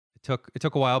It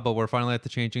took a while, but we're finally at the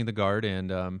changing the guard.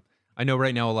 And I know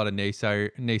right now a lot of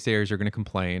naysayers are going to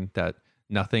complain that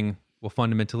nothing will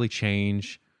fundamentally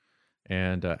change.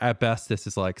 And at best, this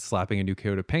is like slapping a new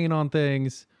coat of paint on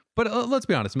things. But let's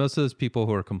be honest, most of those people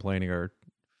who are complaining are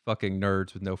fucking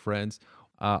nerds with no friends.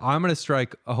 I'm going to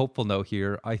strike a hopeful note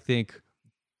here. I think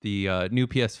the new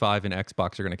PS5 and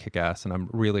Xbox are going to kick ass, and I'm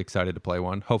really excited to play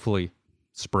one. Hopefully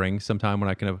spring sometime when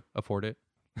I can afford it.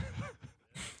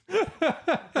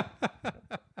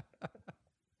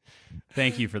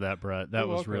 Thank you for that, Brett. That You're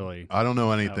was welcome. really... I don't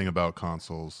know anything about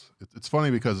consoles. It's funny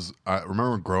because I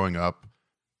remember growing up,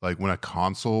 like when a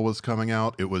console was coming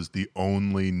out, it was the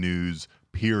only news,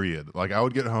 period. Like I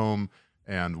would get home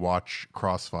and watch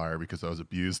Crossfire because I was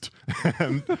abused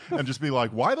and just be like,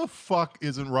 why the fuck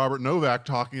isn't Robert Novak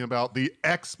talking about the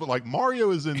X? But like Mario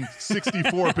is in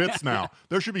 64 bits now.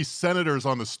 There should be senators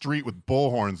on the street with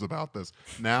bullhorns about this.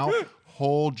 Now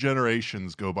whole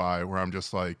generations go by where I'm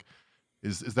just like,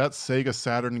 is that Sega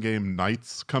Saturn game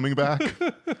Knights coming back?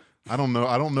 I don't know.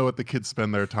 I don't know what the kids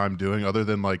spend their time doing other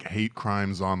than like hate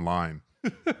crimes online.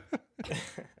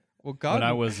 Well, God,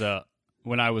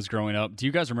 When I was growing up, do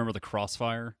you guys remember the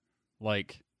Crossfire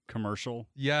like commercial?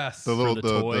 yes, The little the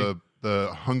toy. the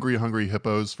hungry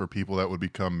hippos for people that would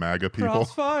become MAGA people.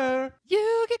 Crossfire.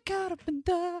 You get caught up in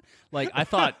the... Like, I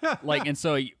thought, like, and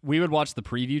so we would watch the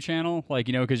preview channel, like,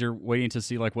 you know, because you're waiting to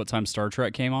see, like, what time Star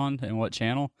Trek came on and what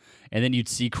channel. And then you'd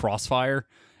see Crossfire,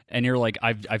 and you're like,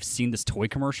 I've seen this toy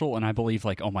commercial, and I believe,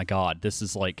 like, oh my God, this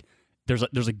is like...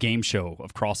 There's a game show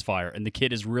of Crossfire, and the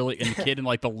kid in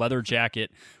like the leather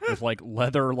jacket with like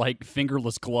leather like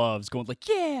fingerless gloves going like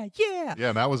yeah. Yeah,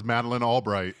 and that was Madeline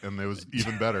Albright, and it was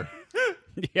even better.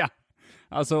 Yeah.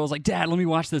 So I was like, Dad, let me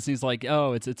watch this. And he's like,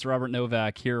 oh, it's Robert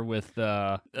Novak here with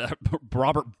Bob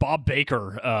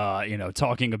Baker, you know,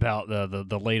 talking about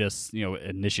the latest, you know,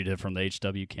 initiative from the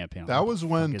HW campaign. That was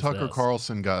when Tucker this?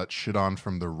 Carlson got shit on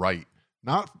from the right.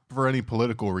 Not for any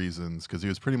political reasons, because he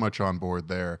was pretty much on board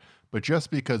there, but just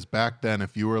because back then,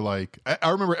 if you were like, I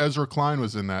remember Ezra Klein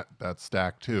was in that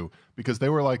stack too, because they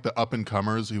were like the up and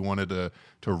comers who wanted to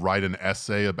write an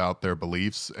essay about their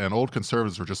beliefs, and old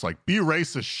conservatives were just like, be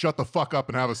racist, shut the fuck up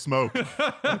and have a smoke.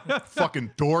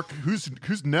 Fucking dork. Whose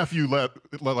nephew let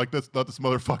this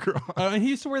motherfucker on? And he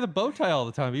used to wear the bow tie all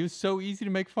the time. He was so easy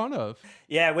to make fun of.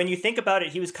 Yeah, when you think about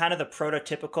it, he was kind of the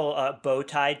prototypical bow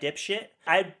tie dipshit.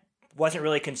 I wasn't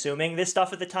really consuming this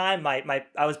stuff at the time. I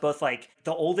was both like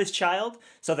the oldest child,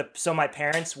 so my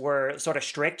parents were sort of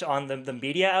strict on the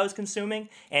media I was consuming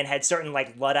and had certain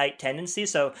like Luddite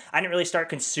tendencies. So I didn't really start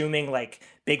consuming like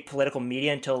big political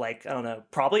media until like, I don't know,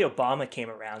 probably Obama came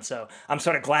around. So I'm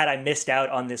sort of glad I missed out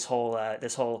on this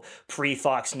whole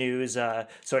pre-Fox News,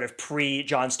 sort of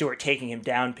pre-Jon Stewart taking him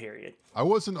down period. I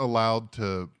wasn't allowed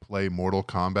to play Mortal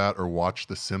Kombat or watch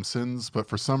The Simpsons, but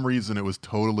for some reason it was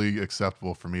totally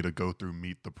acceptable for me to go through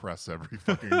Meet the Press every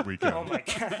fucking weekend. Oh my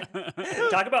God.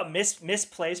 Talk about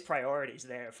misplaced priorities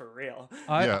there, for real.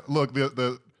 Yeah, look,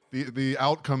 the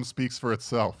outcome speaks for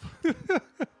itself.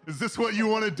 Is this what you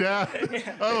wanted, Dad? I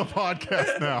have a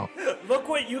podcast now. Look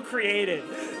what you created.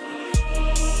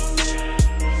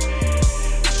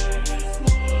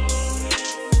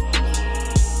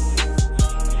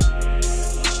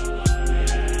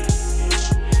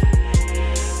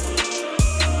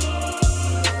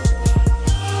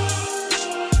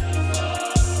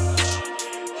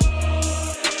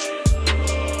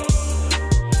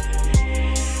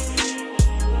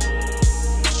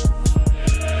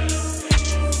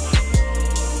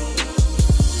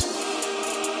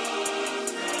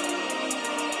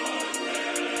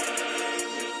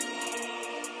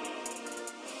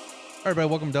 All right,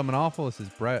 everybody, welcome to Dumb and Awful. This is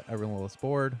Brett, everyone with us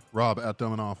board. Rob at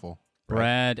Dumb and Awful.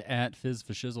 Brad at Fizz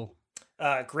for Shizzle.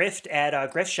 Grift at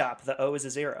Grift Shop. The O is a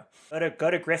 0.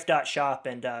 Go to grift.shop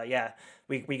and yeah,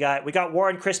 we got War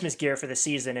on Christmas gear for the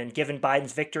season, and given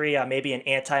Biden's victory, maybe an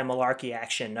anti-malarkey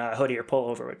action hoodie or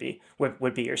pullover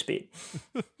would be your speed.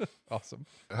 Awesome.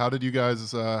 How did you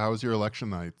guys? How was your election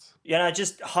nights? I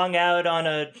just hung out on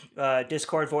a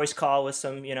Discord voice call with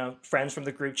some friends from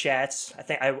the group chats. I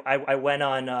think I went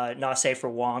on Not Safe for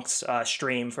Wonk's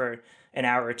stream for an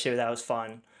hour or two. That was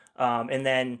fun, and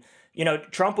then.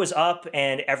 Trump was up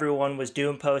and everyone was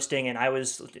doom posting, and I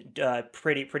was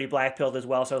pretty black-pilled as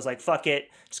well. So I was like, fuck it,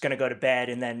 just going to go to bed,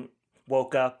 and then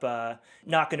woke up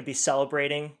not going to be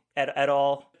celebrating at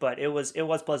all. But it was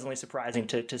pleasantly surprising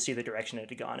to see the direction it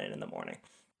had gone in the morning.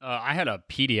 I had a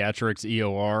pediatrics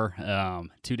EOR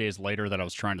 2 days later that I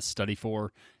was trying to study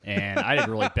for, and I did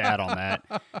really bad on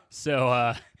that.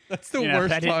 So that's the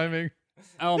worst timing.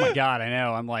 Oh my God, I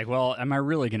know. I'm like, well, am I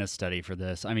really going to study for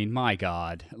this? I mean, my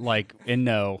God. Like, and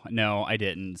no, I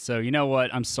didn't. So, you know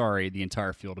what? I'm sorry, the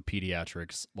entire field of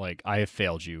pediatrics. Like, I have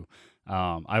failed you.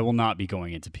 I will not be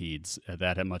going into peds.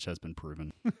 That much has been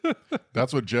proven.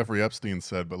 That's what Jeffrey Epstein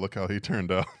said, but look how he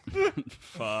turned out.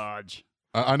 Fudge.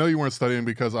 I know you weren't studying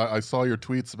because I saw your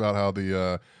tweets about how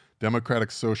the Democratic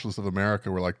Socialists of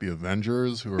America were like the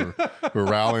Avengers who are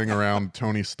rallying around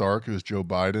Tony Stark, who's Joe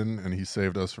Biden, and he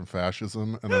saved us from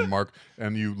fascism. And then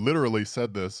and you literally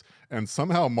said this, and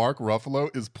somehow Mark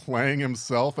Ruffalo is playing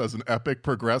himself as an epic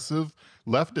progressive.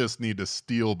 Leftists need to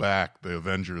steal back the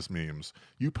Avengers memes.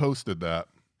 You posted that.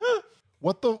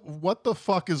 What the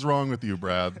fuck is wrong with you,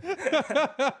 Brad?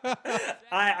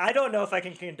 I don't know if I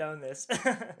can condone this.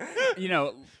 You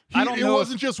know, I don't It know.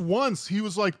 wasn't just once. He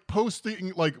was like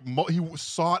posting, like he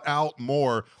sought out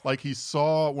more. Like he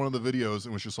saw one of the videos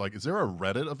and was just like, "Is there a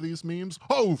Reddit of these memes?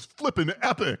 Oh, flippin'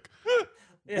 epic!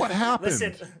 What happened?"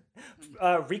 Listen,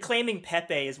 reclaiming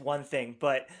Pepe is one thing,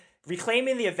 but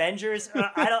reclaiming the Avengers,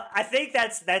 I think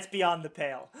that's beyond the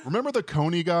pale. Remember the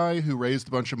Kony guy who raised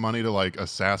a bunch of money to like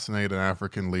assassinate an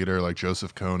African leader, like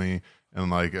Joseph Kony, and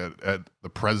like at the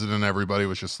president, everybody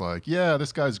was just like, "Yeah,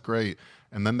 this guy's great,"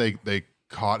 and then they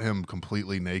caught him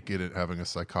completely naked and having a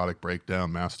psychotic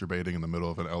breakdown, masturbating in the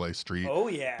middle of an LA street. Oh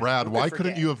yeah, Brad, who why could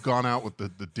couldn't forget? you have gone out with the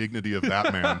dignity of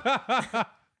that man?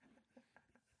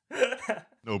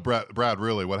 No, Brad,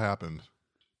 really, what happened?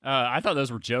 I thought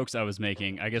those were jokes I was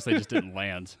making. I guess they just didn't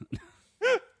land.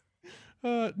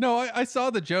 No, I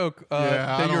saw the joke Yeah,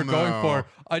 I that you were don't going know. for.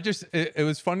 It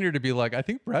was funnier to be like, I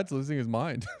think Brad's losing his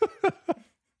mind.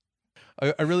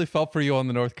 I really felt for you on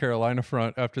the North Carolina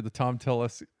front after the Tom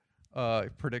Tillis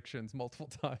predictions multiple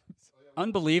times.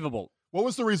 Unbelievable. What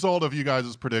was the result of you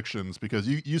guys' predictions? Because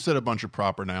you said a bunch of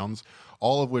proper nouns,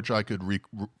 all of which I could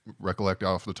recollect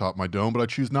off the top of my dome, but I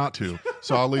choose not to.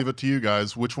 So I'll leave it to you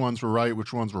guys. Which ones were right?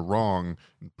 Which ones were wrong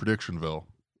in Predictionville?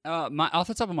 Off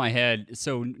the top of my head,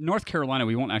 so North Carolina,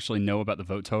 we won't actually know about the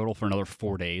vote total for another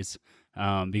 4 days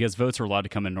because votes are allowed to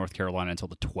come in North Carolina until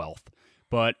the 12th.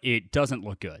 But it doesn't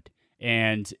look good.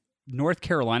 And North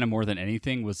Carolina, more than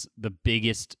anything, was the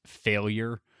biggest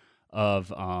failure of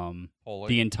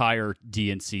the entire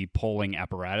DNC polling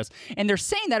apparatus. And they're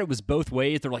saying that it was both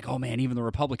ways. They're like, oh man, even the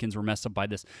Republicans were messed up by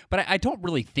this. But I don't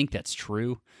really think that's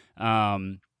true.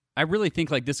 I really think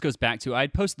like this goes back to, I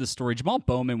had posted this story, Jamal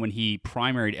Bowman, when he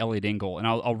primaried Elliot Engel, and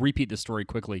I'll repeat the story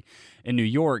quickly. In New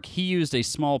York, he used a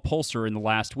small pollster in the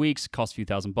last weeks, cost a few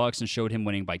 $1,000, and showed him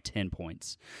winning by 10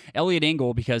 points. Elliot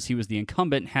Engel, because he was the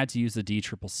incumbent, had to use the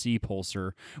DCCC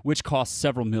pollster, which cost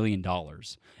several $1 million,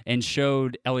 and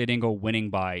showed Elliot Engel winning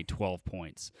by 12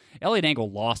 points. Elliot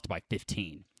Engel lost by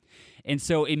 15. And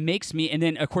so it makes me, and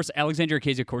then of course Alexandria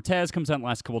Ocasio-Cortez comes out in the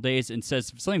last couple of days and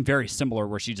says something very similar,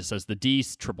 where she just says the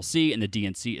DCCC and the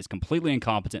DNC is completely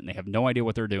incompetent and they have no idea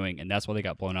what they're doing, and that's why they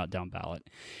got blown out down ballot.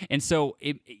 And so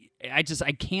I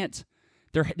can't.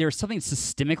 There's something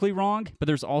systemically wrong, but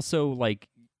there's also like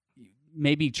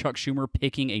maybe Chuck Schumer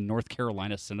picking a North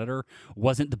Carolina senator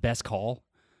wasn't the best call.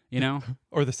 You know,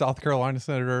 or the South Carolina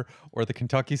senator, or the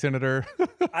Kentucky senator.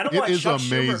 I don't It want is Chuck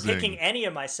Schumer amazing. picking any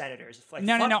of my senators. Like,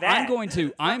 no. fuck that. I'm going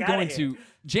to. outta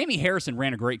Jamie Harrison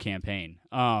ran a great campaign.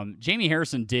 Jamie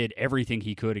Harrison did everything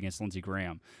he could against Lindsey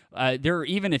Graham.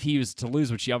 Even if he was to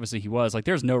lose, which obviously he was, like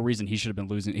there's no reason he should have been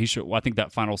losing. I think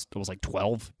that final was like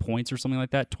 12 points or something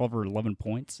like that, 12 or 11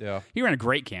 points. Yeah. He ran a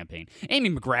great campaign. Amy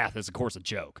McGrath is of course a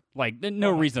joke. Like no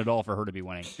reason at all for her to be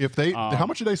winning. If they, how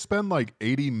much did they spend? Like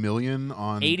 80 million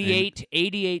on 88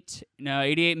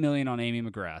 million on Amy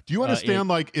McGrath. Do you understand?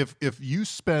 Like, if you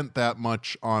spent that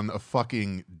much on a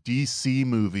fucking DC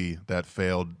movie that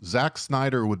failed, Zack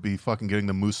Snyder would be fucking getting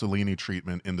the Mussolini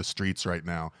treatment in the streets right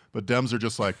now. But Dems are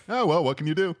just like, oh well, what can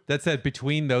you do? That said,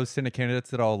 between those Senate candidates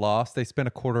that all lost, they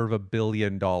spent $250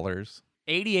 million.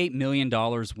 $88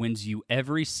 million wins you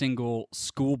every single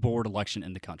school board election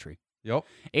in the country. Yep.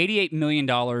 $88 million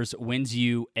wins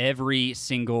you every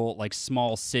single like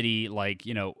small city, like,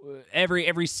 you know,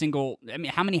 every single, I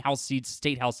mean, how many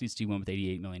state house seats do you win with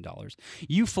 $88 million?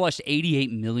 You flushed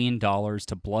 $88 million to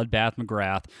Bloodbath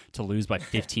McGrath to lose by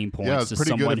 15 points. Yeah, it's to pretty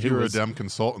someone good if who you were was, a Dem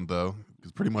consultant, though,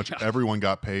 because pretty much everyone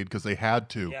got paid because they had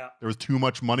to. Yeah. There was too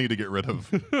much money to get rid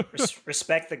of.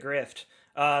 Respect the grift.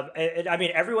 I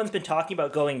mean, everyone's been talking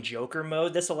about going Joker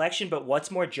mode this election, but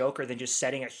what's more Joker than just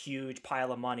setting a huge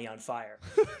pile of money on fire?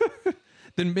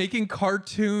 Then making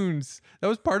cartoons. That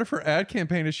was part of her ad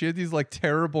campaign. Is she had these like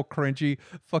terrible, cringy,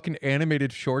 fucking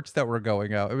animated shorts that were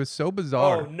going out. It was so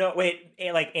bizarre. Oh no! Wait,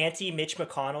 like anti Mitch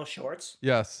McConnell shorts?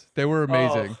 Yes, they were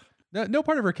amazing. No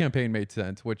part of her campaign made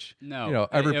sense, which No.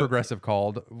 every progressive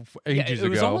called ages it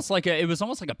was ago. almost like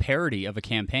a parody of a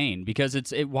campaign, because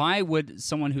why would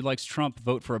someone who likes Trump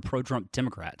vote for a pro-Trump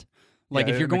Democrat? Like,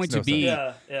 Yeah, if you're it going makes to no be,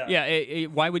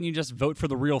 sense. why wouldn't you just vote for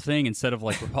the real thing instead of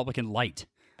like Republican light?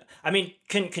 I mean,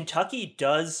 Kentucky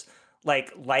does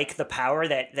like the power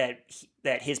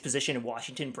that his position in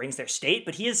Washington brings their state,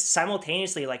 but he is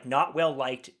simultaneously like not well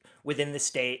liked within the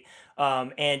state.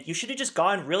 And you should have just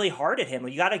gone really hard at him.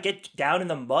 You got to get down in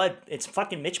the mud. It's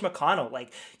fucking Mitch McConnell.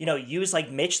 Like, use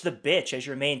like Mitch the bitch as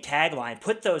your main tagline.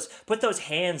 Put those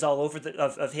hands all over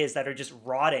of his that are just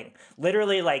rotting.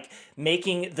 Literally like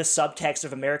making the subtext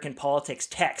of American politics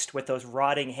text with those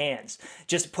rotting hands.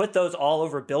 Just put those all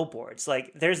over billboards.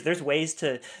 Like there's ways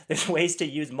to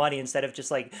use money instead of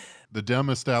just like The Dem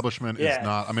establishment is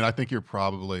not. I mean, I think you're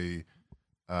probably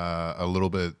a little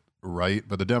bit right,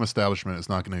 but the Dem establishment is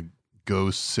not going to go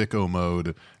sicko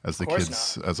mode, as the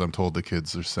kids, as I'm told the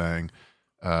kids are saying,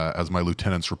 as my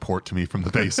lieutenants report to me from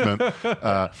the basement.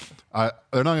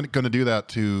 They're not going to do that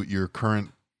to your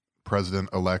current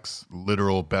president-elect's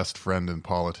literal best friend in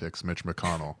politics, Mitch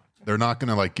McConnell. They're not going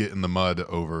to like get in the mud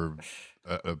over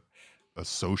a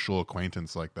social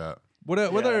acquaintance like that. What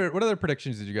other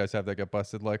predictions did you guys have that got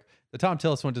busted? Like the Tom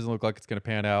Tillis one doesn't look like it's going to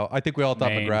pan out. I think we all thought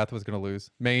Maine. McGrath was going to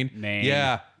lose. Maine.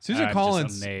 Yeah. Susan I'm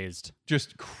Collins just amazed.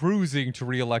 just cruising to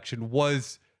re-election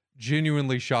was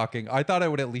genuinely shocking. I thought it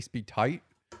would at least be tight.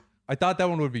 I thought that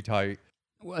one would be tight.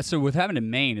 Well, so what happened in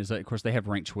Maine is that, of course, they have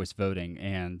ranked choice voting,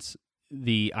 and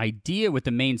the idea with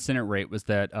the Maine Senate rate was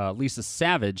that Lisa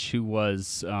Savage, who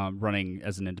was running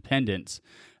as an independent,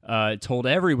 told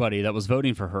everybody that was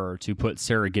voting for her to put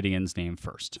Sarah Gideon's name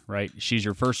first, right? She's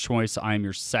your first choice. I'm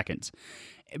your second.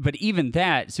 But even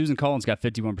that, Susan Collins got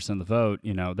 51% of the vote.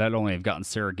 That'd only have gotten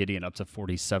Sarah Gideon up to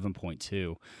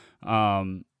 47.2.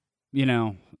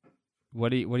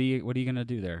 What are you going to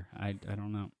do there? I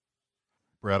don't know.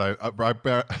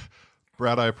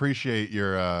 Brad, I appreciate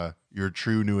your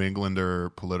true New Englander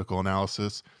political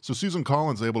analysis. So Susan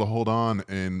Collins able to hold on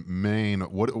in Maine.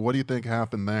 What do you think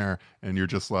happened there? And you're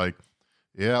just like,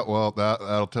 yeah, well,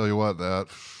 that'll tell you what,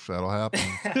 that'll happen.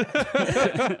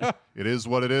 It is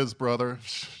what it is, brother.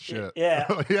 Shit.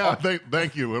 Yeah. Yeah.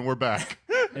 Thank you, and we're back.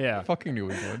 Yeah. Fucking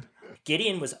New England.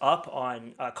 Gideon was up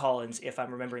on Collins, if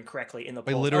I'm remembering correctly, in the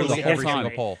By polls. literally every time.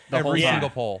 single poll. The whole Every time. single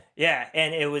poll. Yeah,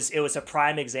 and it was a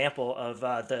prime example of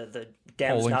the Dems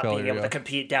Polling not failure, being able yeah. to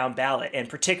compete down ballot, and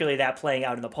particularly that playing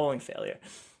out in the polling failure,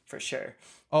 for sure.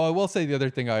 Oh, I will say the other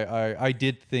thing. I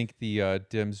did think the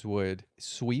Dems would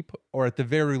sweep, or at the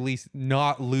very least,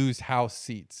 not lose House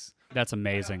seats. That's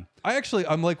amazing. I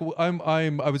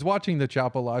was watching the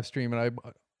Chapo live stream, and I'm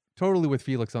totally with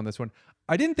Felix on this one.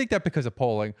 I didn't think that because of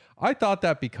polling. I thought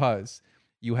that because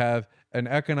you have an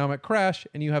economic crash,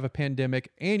 and you have a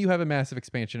pandemic, and you have a massive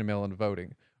expansion of mail-in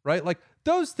voting, right? Like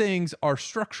those things are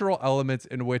structural elements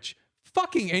in which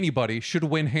fucking anybody should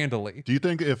win handily. Do you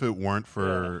think if it weren't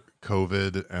for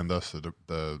COVID and thus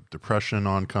the depression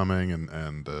oncoming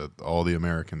and all the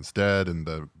Americans dead and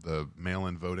the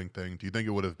mail-in voting thing, do you think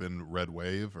it would have been red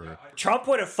wave or? Trump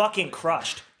would have fucking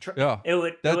crushed.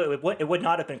 It would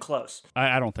not have been close.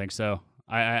 I don't think so.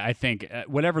 I think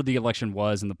whatever the election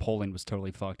was and the polling was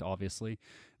totally fucked, obviously.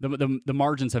 The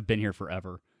margins have been here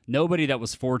forever. Nobody that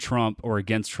was for Trump or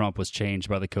against Trump was changed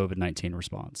by the COVID-19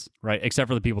 response, right? Except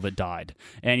for the people that died.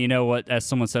 And you know what? As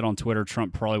someone said on Twitter,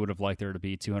 Trump probably would have liked there to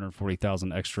be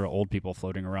 240,000 extra old people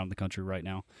floating around the country right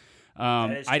now.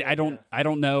 I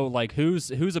don't know like whose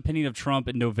opinion of Trump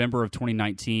in November of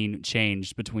 2019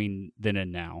 changed between then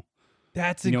and now.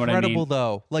 That's You know what I incredible mean?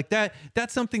 though. Like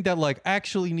that's something that like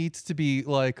actually needs to be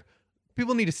like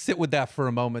people need to sit with that for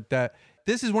a moment. That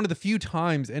this is one of the few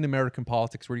times in American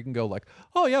politics where you can go like,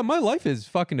 oh yeah, my life is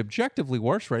fucking objectively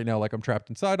worse right now. Like I'm trapped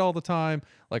inside all the time.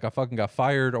 Like I fucking got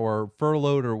fired or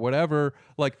furloughed or whatever.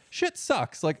 Like shit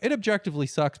sucks. Like it objectively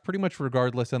sucks pretty much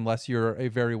regardless unless you're a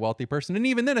very wealthy person. And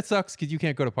even then it sucks because you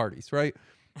can't go to parties, right?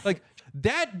 Like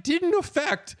that didn't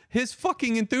affect his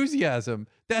fucking enthusiasm.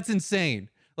 That's insane.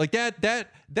 Like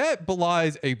that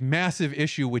belies a massive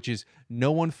issue, which is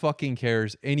no one fucking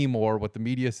cares anymore what the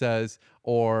media says,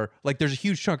 or like there's a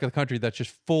huge chunk of the country that's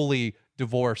just fully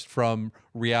divorced from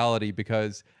reality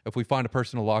because if we find a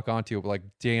person to lock onto, like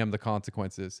damn the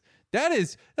consequences.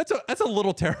 That's a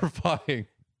little terrifying.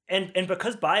 And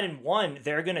because Biden won,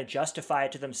 they're going to justify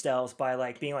it to themselves by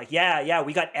like being like, yeah,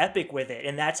 we got epic with it,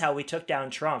 and that's how we took down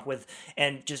Trump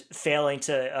and just failing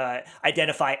to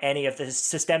identify any of the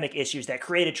systemic issues that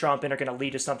created Trump and are going to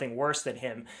lead to something worse than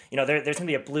him. There's going to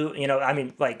be a blue,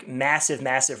 like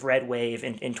massive red wave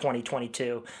in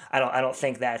 2022. I don't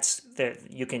think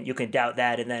you can doubt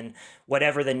that. And then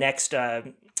whatever the next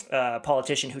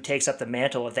politician who takes up the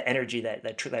mantle of the energy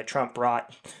that Trump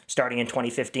brought starting in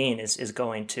 2015 is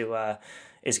going to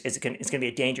be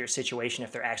a dangerous situation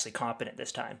if they're actually competent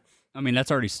this time. I mean,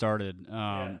 that's already started.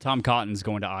 Tom Cotton's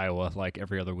going to Iowa like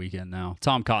every other weekend now.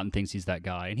 Tom Cotton thinks he's that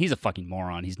guy, and he's a fucking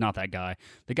moron. He's not that guy.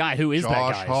 The guy who is that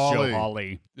guy is Joe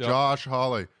Hawley. Yep. Josh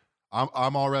Hawley.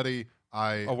 I'm already.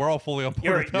 We're all fully on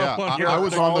board with that one. I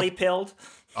was pilled.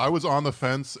 I was on the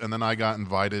fence, and then I got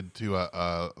invited to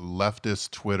a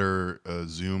leftist Twitter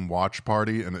Zoom watch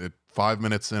party, and 5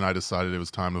 minutes in, I decided it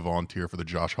was time to volunteer for the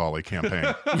Josh Hawley campaign.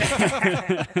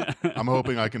 I'm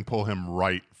hoping I can pull him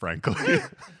right, frankly.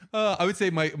 I would say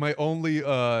my only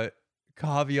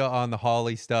caveat on the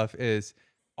Hawley stuff is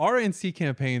RNC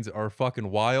campaigns are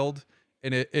fucking wild.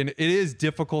 And it is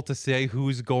difficult to say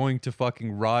who's going to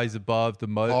fucking rise above the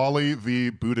mud. Hawley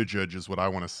v. Buttigieg is what I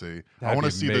want to see. I want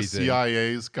to see the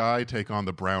CIA's guy take on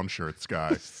the brown shirts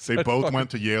guy. They both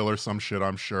went to Yale or some shit,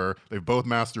 I'm sure. They both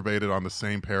masturbated on the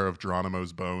same pair of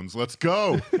Geronimo's bones. Let's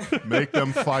go. Make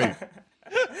them fight.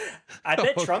 I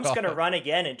bet Trump's going to run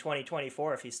again in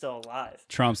 2024 if he's still alive.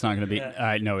 Trump's not going to be.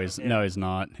 No, he's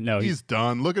not. No, he's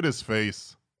done. Look at his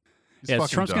face.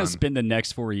 Trump's going to spend the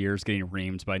next 4 years getting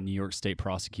reamed by New York State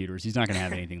prosecutors. He's not going to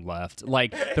have anything left.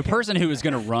 Like, the person who is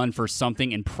going to run for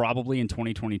something and probably in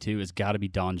 2022 has got to be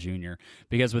Don Jr.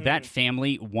 Because with that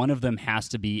family, one of them has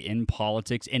to be in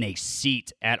politics in a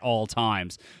seat at all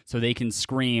times so they can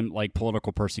scream like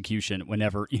political persecution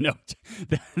whenever,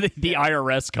 the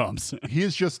IRS comes. He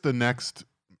is just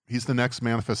he's the next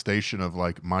manifestation of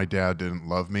like, my dad didn't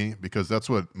love me, because that's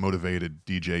what motivated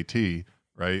DJT,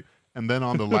 right? And then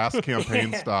on the last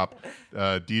campaign stop,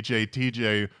 DJ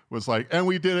TJ was like, and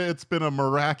we did it. It's been a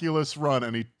miraculous run.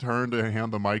 And he turned to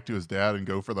hand the mic to his dad and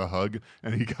go for the hug.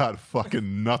 And he got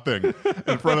fucking nothing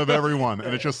in front of everyone.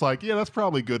 And it's just like, yeah, that's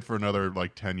probably good for another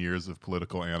like 10 years of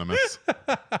political animus.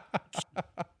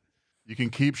 You can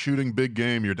keep shooting big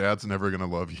game. Your dad's never going to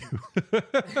love you.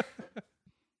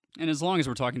 And as long as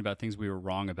we're talking about things we were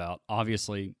wrong about,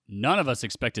 obviously none of us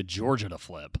expected Georgia to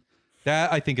flip.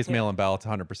 That, I think, is mail-in ballots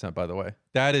 100%, by the way.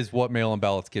 That is what mail-in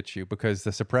ballots get you, because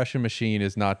the suppression machine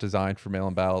is not designed for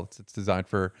mail-in ballots. It's designed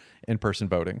for in-person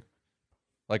voting.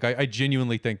 Like, I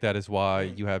genuinely think that is why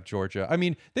you have Georgia. I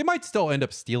mean, they might still end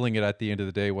up stealing it at the end of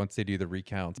the day once they do the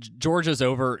recounts. Georgia's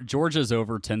over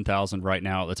 10,000 right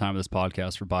now at the time of this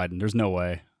podcast for Biden. There's no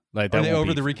way. Like, Are they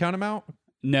over the recount amount?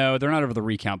 No, they're not over the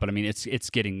recount, but I mean, it's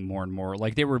getting more and more.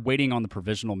 Like, they were waiting on the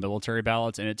provisional military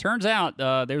ballots, and it turns out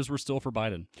those were still for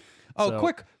Biden. Oh,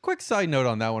 so, quick side note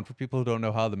on that one for people who don't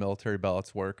know how the military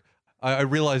ballots work. I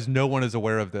realize no one is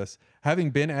aware of this.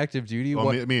 Having been active duty...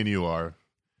 Well, me and you are.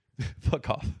 Fuck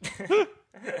off.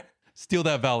 Steal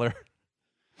that valor.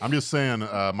 I'm just saying,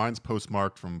 mine's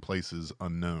postmarked from places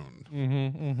unknown.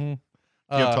 Mm-hmm.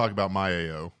 Can't talk about my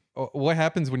AO. What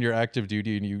happens when you're active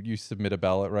duty and you submit a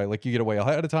ballot, right? Like, you get away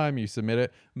ahead of time, you submit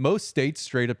it. Most states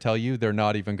straight up tell you they're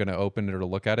not even going to open it or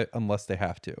look at it unless they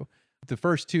have to. The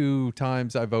first 2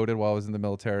 times I voted while I was in the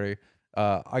military,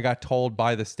 I got told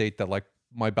by the state that like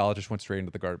my ballot just went straight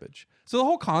into the garbage. So the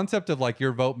whole concept of like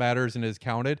your vote matters and is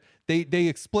counted, they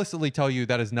explicitly tell you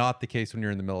that is not the case when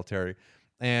you're in the military.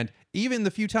 And even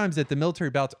the few times that the military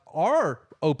ballots are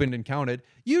opened and counted,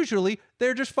 usually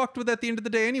they're just fucked with at the end of the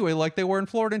day anyway, like they were in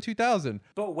Florida in 2000.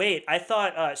 But wait, I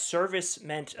thought service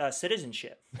meant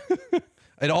citizenship.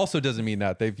 It also doesn't mean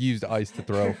that. They've used ICE to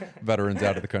throw veterans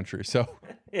out of the country. So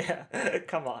yeah,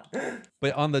 come on.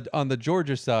 But on the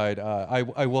Georgia side,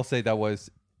 I will say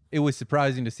it was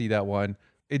surprising to see that one.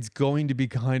 It's going to be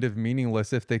kind of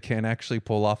meaningless if they can't actually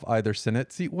pull off either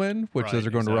Senate seat win, which those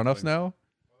are going to runoffs now.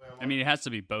 I mean, it has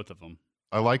to be both of them.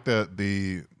 I like that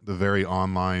the very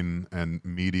online and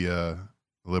media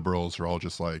liberals are all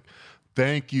just like,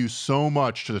 thank you so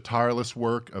much to the tireless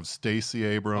work of Stacey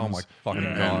Abrams oh my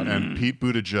fucking God. And Pete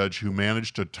Buttigieg, who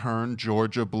managed to turn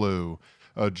Georgia blue.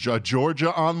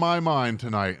 Georgia on my mind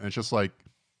tonight. And it's just like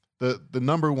the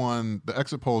number one, the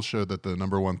exit polls showed that the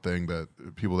number one thing that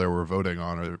people there were voting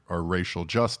on are racial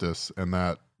justice, and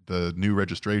that the new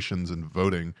registrations and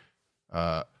voting,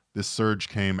 this surge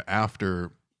came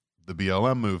after the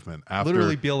BLM movement.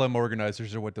 Literally, BLM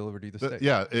organizers are what delivered you the state.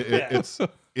 Yeah,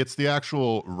 it's the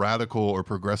actual radical or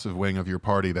progressive wing of your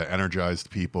party that energized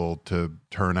people to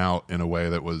turn out in a way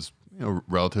that was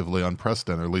relatively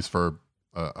unprecedented, at least for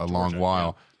a long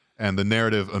while. Yeah. And the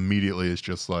narrative immediately is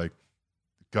just like,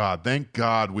 God, thank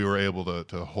God we were able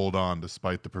to hold on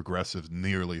despite the progressives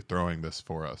nearly throwing this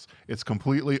for us. It's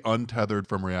completely untethered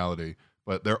from reality,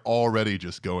 but they're already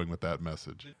just going with that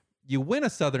message. You win a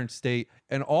southern state,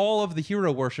 and all of the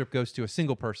hero worship goes to a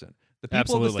single person. The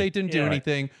people of the state didn't do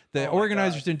anything. The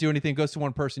organizers didn't do anything. It goes to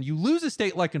one person. You lose a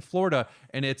state like in Florida,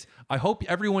 and it's, I hope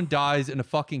everyone dies in a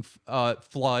fucking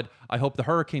flood. I hope the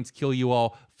hurricanes kill you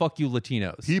all. Fuck you,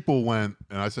 Latinos. People went,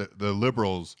 and I said, the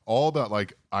liberals, all that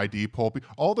like ID poll,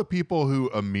 all the people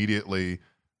who immediately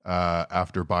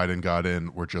after Biden got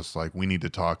in were just like, we need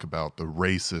to talk about the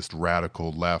racist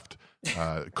radical left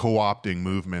co-opting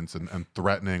movements and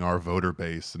threatening our voter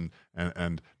base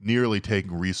and nearly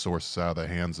taking resources out of the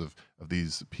hands of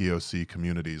these POC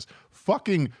communities.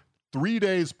 Fucking 3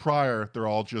 days prior, they're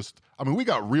all just, I mean, we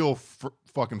got real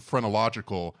fucking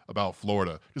phrenological about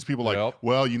Florida. Just people like,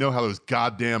 well, you know how those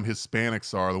goddamn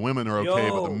Hispanics are. The women are okay,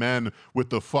 but the men with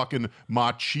the fucking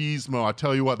machismo, I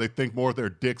tell you what, they think more of their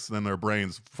dicks than their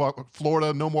brains.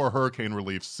 Florida, no more hurricane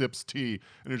relief, sips tea.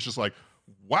 And it's just like,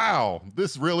 wow,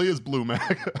 this really is blue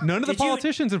mag. None of the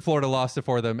politicians in Florida lost it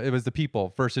for them. It was the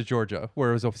people versus Georgia,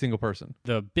 where it was a single person.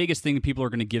 The biggest thing that people are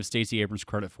going to give Stacey Abrams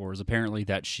credit for is apparently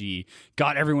that she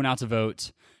got everyone out to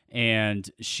vote, and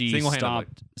she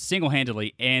stopped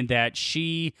single-handedly, and that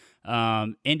she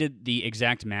ended the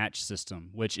exact match system,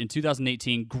 which in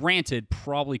 2018, granted,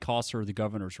 probably cost her the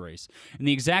governor's race. And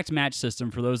the exact match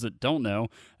system, for those that don't know,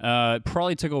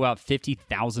 probably took about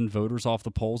 50,000 voters off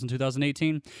the polls in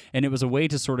 2018. And it was a way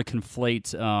to sort of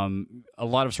conflate a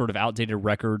lot of sort of outdated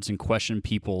records and question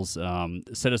people's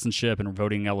citizenship and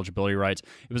voting eligibility rights.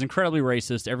 It was incredibly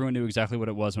racist. Everyone knew exactly what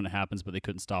it was when it happens, but they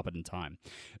couldn't stop it in time.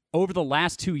 Over the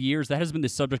last 2 years, that has been the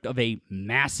subject of a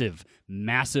massive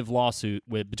lawsuit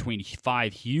between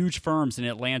 5 huge firms in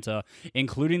Atlanta,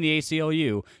 including the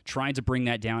ACLU, trying to bring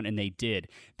that down, and they did.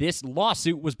 This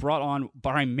lawsuit was brought on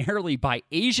primarily by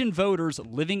Asian voters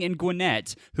living in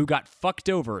Gwinnett who got fucked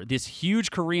over. This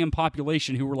huge Korean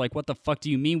population who were like, what the fuck do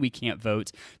you mean we can't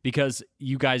vote? Because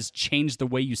you guys changed the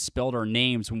way you spelled our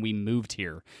names when we moved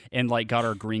here and like got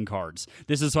our green cards.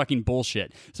 This is fucking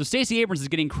bullshit. So Stacey Abrams is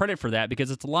getting credit for that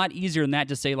because it's a lot easier than that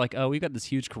to say like, oh, we've got this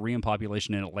huge Korean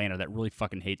population in Atlanta that really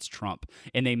fucking hates Trump.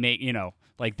 And they make,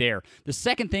 like there. The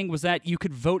second thing was that you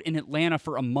could vote in Atlanta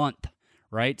for a month,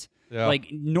 right? Yeah. Like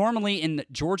normally in the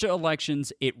Georgia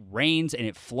elections, it rains and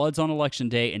it floods on election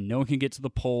day and no one can get to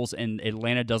the polls and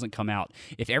Atlanta doesn't come out.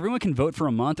 If everyone can vote for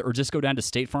a month or just go down to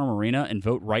State Farm Arena and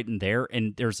vote right in there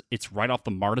and it's right off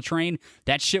the MARTA train,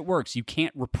 that shit works. You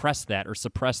can't repress that or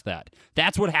suppress that.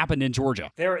 That's what happened in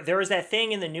Georgia. There was that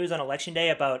thing in the news on election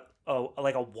day about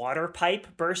like a water pipe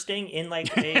bursting in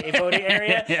like a voting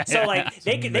area. So like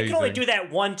they can only do that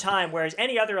one time, whereas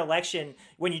any other election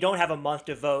when you don't have a month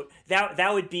to vote,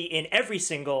 that would be in every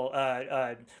single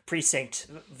precinct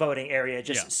voting area,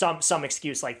 just some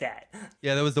excuse like that.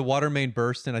 Yeah, that was the water main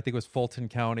burst in I think it was Fulton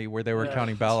County where they were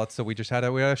counting ballots, so we just had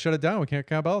to shut it down. We can't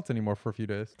count ballots anymore for a few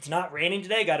days. It's not raining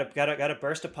today, gotta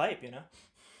burst a pipe,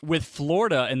 With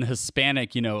Florida and the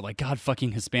Hispanic, like God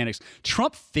fucking Hispanics,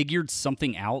 Trump figured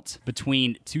something out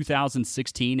between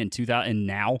 2016 and 2000 and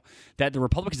now that the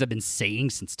Republicans have been saying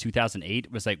since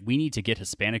 2008 was like, we need to get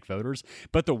Hispanic voters.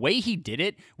 But the way he did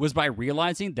it was by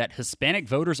realizing that Hispanic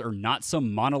voters are not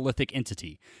some monolithic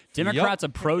entity. Democrats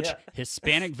approach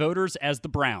Hispanic voters as the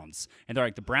Browns. And they're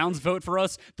like, the Browns vote for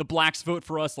us, the blacks vote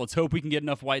for us. Let's hope we can get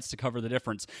enough whites to cover the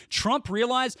difference. Trump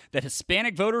realized that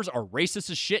Hispanic voters are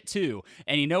racist as shit too.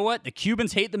 And you know what? The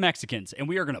Cubans hate the Mexicans, and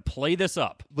we are going to play this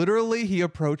up. Literally, he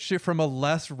approached it from a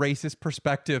less racist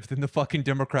perspective than the fucking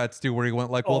Democrats do, where he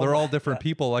went like, well, they're all different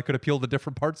people. I could appeal to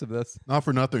different parts of this. Not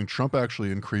for nothing, Trump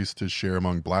actually increased his share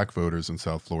among black voters in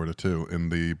South Florida, too, in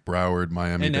the Broward,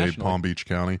 Miami-Dade, Palm Beach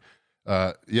County.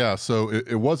 So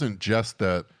it wasn't just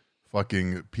that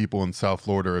fucking people in South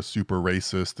Florida are super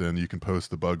racist and you can post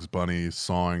the Bugs Bunny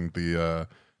sawing the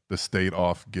state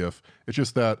off gif. It's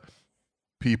just that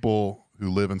people who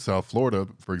live in South Florida,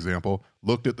 for example,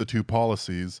 looked at the two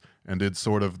policies and did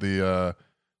sort of the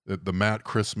Matt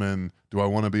Christman, do I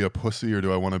want to be a pussy or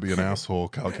do I want to be an asshole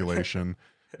calculation,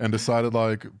 and decided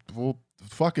like, well,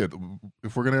 fuck it.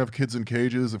 If we're going to have kids in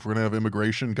cages, if we're going to have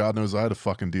immigration, God knows I had to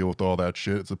fucking deal with all that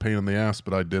shit. It's a pain in the ass,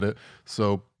 but I did it.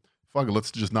 So fuck it, let's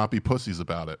just not be pussies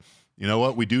about it. You know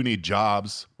what? We do need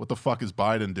jobs. What the fuck is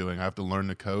Biden doing? I have to learn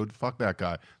the code. Fuck that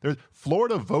guy. There's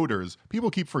Florida voters.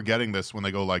 People keep forgetting this when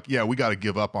they go like, yeah, we got to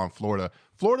give up on Florida.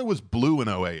 Florida was blue in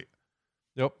 2008.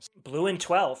 Yep. Blue in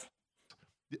 12.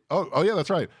 Oh yeah,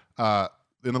 that's right.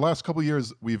 in the last couple of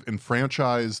years, we've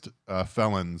enfranchised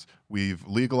felons. We've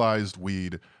legalized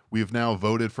weed. We've now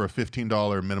voted for a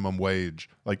 $15 minimum wage.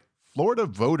 Like, Florida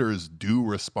voters do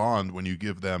respond when you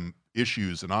give them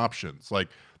issues and options. Like,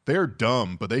 they're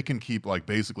dumb, but they can keep like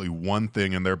basically one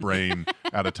thing in their brain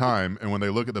at a time. And when they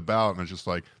look at the ballot and it's just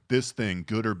like this thing,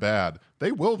 good or bad,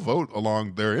 they will vote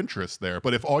along their interests there.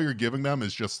 But if all you're giving them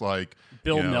is just like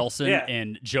Bill Nelson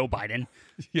and Joe Biden.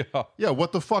 Yeah,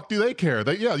 what the fuck do they care?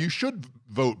 You should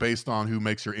vote based on who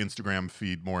makes your Instagram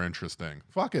feed more interesting.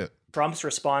 Fuck it. Trump's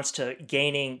response to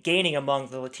gaining among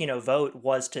the Latino vote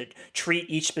was to treat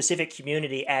each specific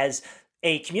community as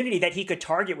a community that he could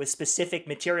target with specific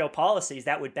material policies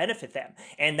that would benefit them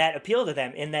and that appeal to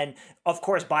them. And then, of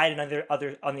course, Biden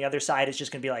on the other side is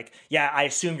just going to be like, yeah, I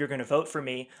assume you're going to vote for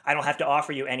me. I don't have to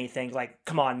offer you anything. Like,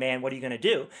 come on, man, what are you going to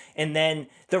do? And then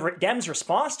the Dems'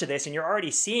 response to this, and you're already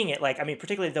seeing it, like, I mean,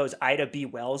 particularly those Ida B.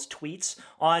 Wells tweets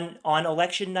on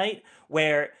election night,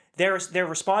 where their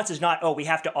response is not, oh, we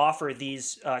have to offer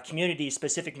these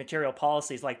community-specific material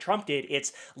policies like Trump did.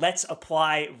 It's let's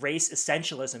apply race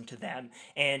essentialism to them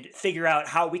and figure out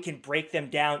how we can break them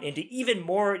down into even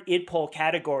more id-poll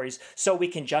categories so we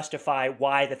can justify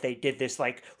why that they did this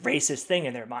like racist thing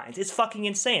in their minds. It's fucking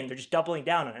insane. They're just doubling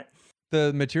down on it.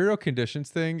 The material conditions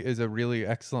thing is a really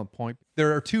excellent point.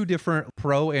 There are two different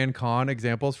pro and con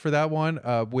examples for that one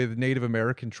with Native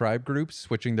American tribe groups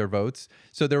switching their votes.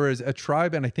 So there was a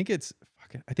tribe, and I think it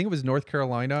was North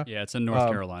Carolina. Yeah, it's in North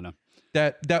Carolina.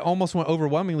 That almost went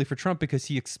overwhelmingly for Trump because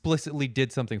he explicitly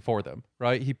did something for them,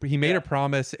 right? He made a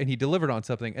promise and he delivered on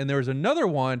something. And there was another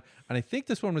one, and I think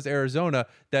this one was Arizona,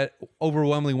 that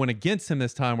overwhelmingly went against him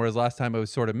this time, whereas last time it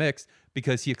was sort of mixed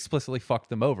because he explicitly fucked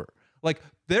them over. Like,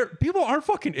 people aren't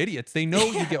fucking idiots. They know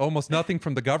you get almost nothing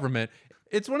from the government.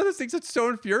 It's one of those things that's so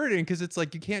infuriating because it's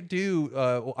like you can't do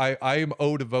I am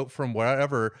owed a vote from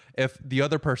whatever if the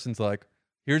other person's like,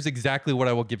 here's exactly what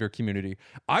I will give your community.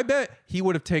 I bet he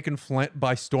would have taken Flint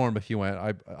by storm if he went,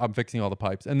 I'm fixing all the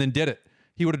pipes, and then did it.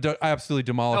 He would have absolutely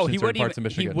demolished certain parts of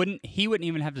Michigan. He wouldn't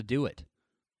even have to do it.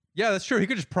 Yeah, that's true. He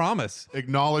could just promise.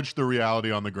 Acknowledge the reality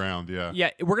on the ground, yeah. Yeah,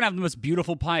 we're going to have the most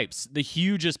beautiful pipes, the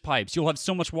hugest pipes. You'll have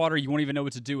so much water, you won't even know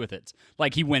what to do with it.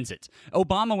 Like, he wins it.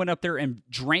 Obama went up there and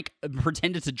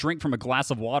pretended to drink from a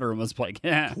glass of water and was like,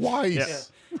 twice.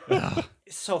 Yeah.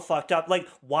 It's so fucked up. Like,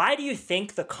 why do you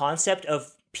think the concept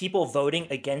of people voting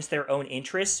against their own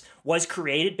interests was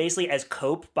created basically as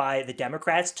cope by the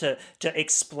Democrats to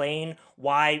explain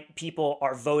why people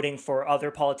are voting for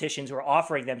other politicians who are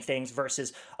offering them things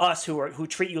versus us who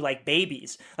treat you like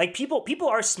babies? Like, people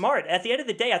are smart. At the end of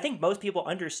the day, I think most people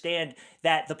understand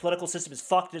that the political system is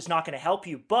fucked. It's not going to help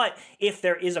you. But if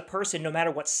there is a person, no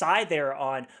matter what side they're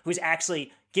on, who's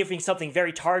actually giving something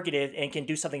very targeted and can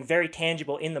do something very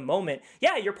tangible in the moment,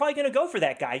 yeah, you're probably going to go for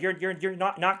that guy. You're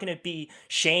not going to be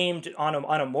shamed on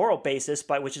a moral basis,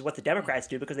 which is what the Democrats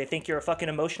do because they think you're a fucking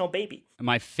emotional baby.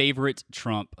 My favorite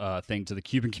Trump thing to the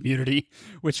Cuban community,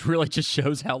 which really just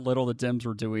shows how little the Dems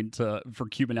were doing for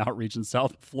Cuban outreach in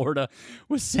South Florida,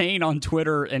 was saying on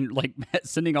Twitter and like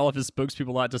sending all of his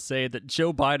spokespeople out to say that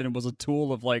Joe Biden was a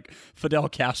tool of like Fidel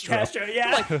Castro.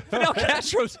 Yeah. Like, Fidel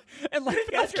Castro's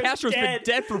been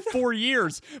dead for 4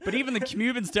 years, but even the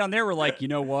Cubans down there were like, you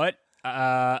know what?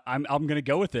 I'm gonna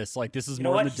go with this. Like, this is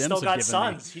more than the Dems still got have given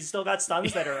sons. me. He's still got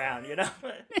sons that are around. You know,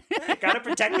 gotta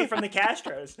protect me from the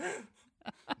Castros.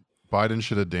 Biden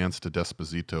should have danced to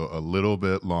Despacito a little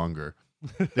bit longer.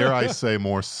 Dare I say,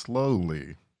 more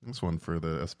slowly. This one for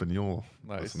the Espanol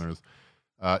listeners.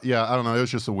 Yeah, I don't know. It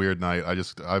was just a weird night.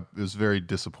 I was very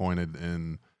disappointed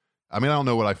in. I mean, I don't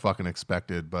know what I fucking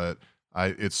expected, but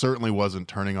it certainly wasn't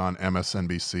turning on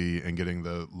MSNBC and getting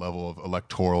the level of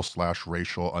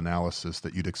electoral/racial analysis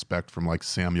that you'd expect from like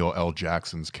Samuel L.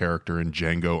 Jackson's character in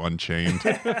Django Unchained.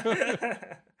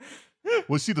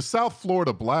 Well, see, the South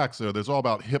Florida blacks there's all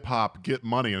about hip hop, get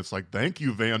money, and it's like, thank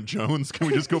you, Van Jones. Can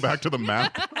we just go back to the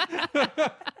map?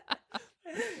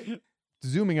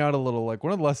 Zooming out a little, like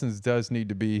one of the lessons does need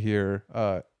to be here.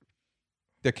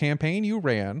 The campaign you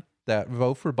ran, that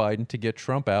vote for Biden to get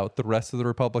Trump out, the rest of the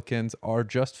Republicans are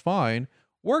just fine,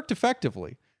 worked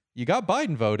effectively. You got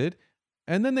Biden voted,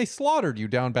 and then they slaughtered you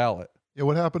down ballot. Yeah,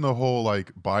 what happened to the whole,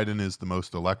 like, Biden is the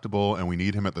most electable and we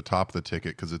need him at the top of the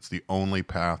ticket because it's the only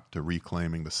path to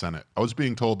reclaiming the Senate? I was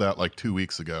being told that like 2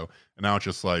 weeks ago, and now it's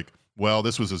just like, well,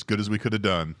 this was as good as we could have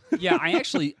done. Yeah,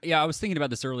 I was thinking about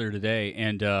this earlier today,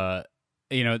 and Biden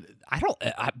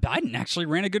actually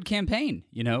ran a good campaign.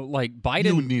 You know, like Biden.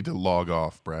 You need to log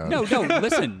off, Brad. No,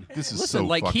 listen. This is so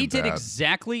like he fucking did bad.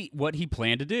 exactly what he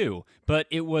planned to do, but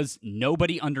it was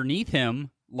nobody underneath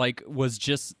him. Like, was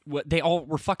just what they all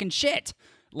were fucking shit.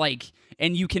 Like,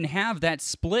 and you can have that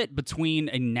split between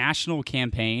a national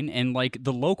campaign and like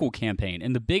the local campaign.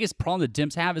 And the biggest problem the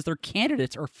Dems have is their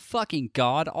candidates are fucking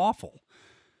god awful.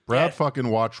 Brad fucking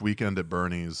watched Weekend at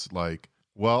Bernie's. Like,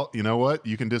 well, you know what?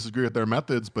 You can disagree with their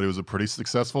methods, but it was a pretty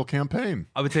successful campaign.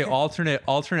 I would say alternate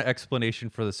explanation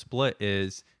for the split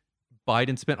is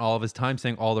Biden spent all of his time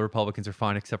saying all the Republicans are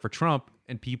fine except for Trump,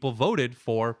 and people voted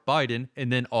for Biden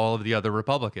and then all of the other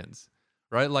Republicans,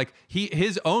 right? Like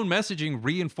his own messaging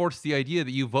reinforced the idea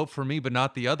that you vote for me but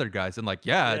not the other guys. And like,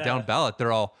 down ballot,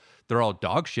 they're all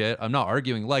dog shit. I'm not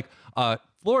arguing. Like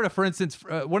Florida, for instance,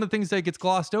 one of the things that gets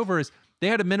glossed over is they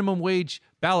had a minimum wage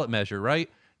ballot measure, right?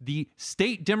 The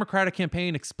state Democratic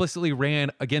campaign explicitly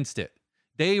ran against it.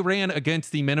 They ran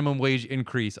against the minimum wage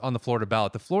increase on the Florida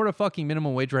ballot. The Florida fucking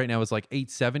minimum wage right now is like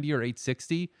 $8.70 or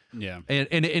 $8.60. Yeah. And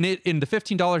it in the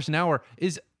 $15 an hour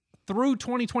is through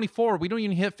 2024. We don't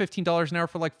even hit $15 an hour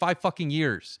for like 5 fucking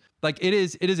years. Like it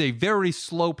is a very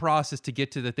slow process to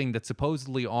get to the thing that's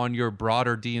supposedly on your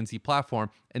broader DNC platform.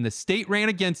 And the state ran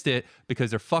against it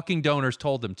because their fucking donors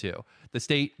told them to. The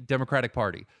state Democratic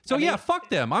Party. So fuck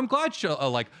them. I'm glad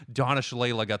like Donna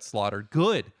Shalala got slaughtered.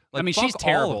 Good. Like, I mean, fuck she's all of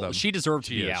terrible. them. She deserved to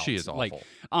be out. She is awful. Like,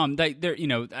 I'm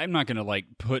not gonna like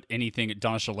put anything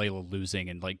Donna Shalala losing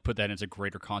and like put that into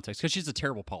greater context because she's a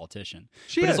terrible politician.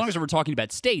 But as long as we're talking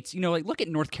about states, like look at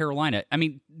North Carolina. I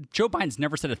mean, Joe Biden's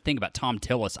never said a thing about Tom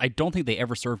Tillis. I don't think they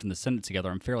ever served in the Senate together.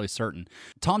 I'm fairly certain.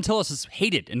 Tom Tillis is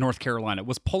hated in North Carolina.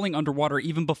 Was pulling underwater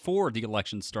even before the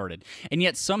election started, and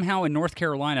yet somehow in North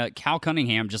Carolina, Cal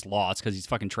Cunningham just lost because he's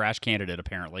fucking trash candidate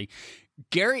apparently.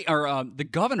 The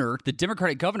governor, the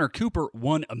Democratic governor Cooper,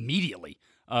 won immediately.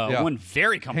 Won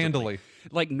very comfortably. Handily.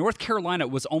 Like North Carolina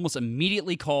was almost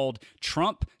immediately called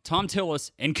Trump, Tom Tillis,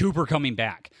 and Cooper coming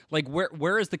back. Like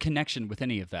where is the connection with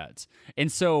any of that?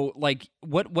 And so like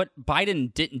what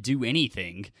Biden didn't do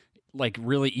anything like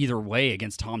really either way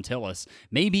against Tom Tillis.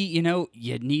 Maybe you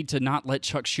need to not let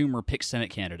Chuck Schumer pick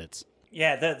Senate candidates.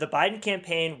 Yeah, the Biden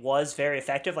campaign was very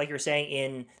effective, like you're saying,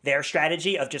 in their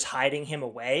strategy of just hiding him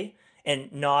away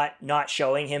and not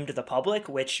showing him to the public,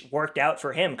 which worked out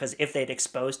for him because if they'd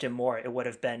exposed him more, it would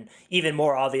have been even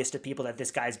more obvious to people that this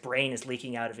guy's brain is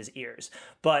leaking out of his ears.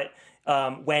 But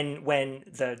when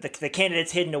the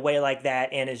candidate's hidden away like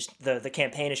that and the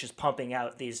campaign is just pumping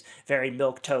out these very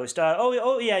milquetoast,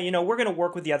 we're going to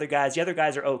work with the other guys. The other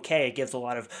guys are okay. It gives a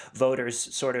lot of voters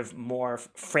sort of more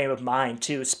frame of mind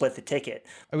to split the ticket.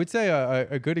 I would say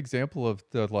a good example of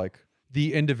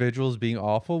the individuals being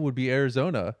awful would be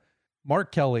Arizona.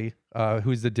 Mark Kelly,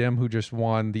 who's the Dem who just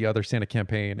won the other Senate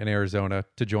campaign in Arizona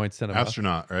to join Sinema.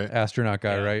 Astronaut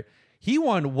guy, right? He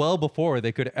won well before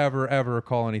they could ever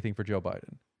call anything for Joe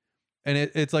Biden. And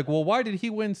it's like, well, why did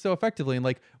he win so effectively? And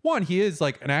like, one, he is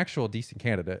like an actual decent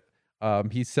candidate.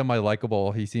 He's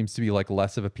semi-likable. He seems to be like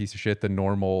less of a piece of shit than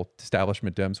normal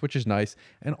establishment Dems, which is nice.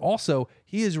 And also,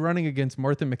 he is running against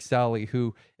Martha McSally,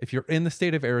 who, if you're in the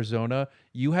state of Arizona,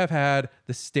 you have had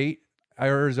the state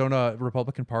Arizona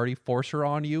Republican Party force her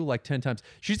on you like 10 times.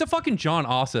 She's the fucking John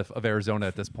Ossoff of Arizona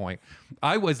at this point.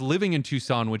 I was living in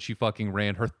Tucson when she fucking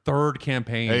ran her third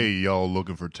campaign. Hey, y'all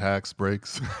looking for tax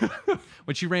breaks?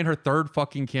 When she ran her third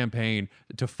fucking campaign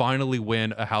to finally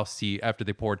win a House seat after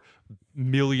they poured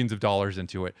millions of dollars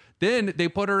into it. Then they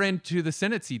put her into the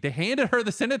Senate seat. They handed her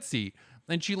the Senate seat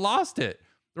and she lost it.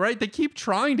 Right? They keep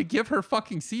trying to give her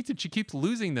fucking seats and she keeps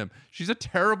losing them. She's a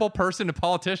terrible person, a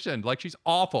politician. Like, she's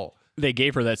awful. They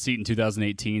gave her that seat in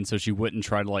 2018 so she wouldn't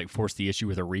try to like force the issue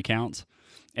with a recount.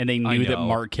 And they knew that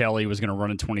Mark Kelly was going to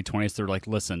run in 2020. So they're like,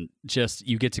 listen,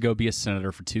 you get to go be a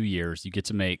senator for 2 years. You get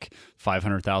to make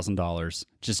 $500,000.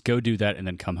 Just go do that and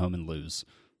then come home and lose.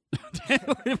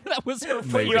 That was her.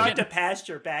 Put you out to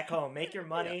pasture back home. Make your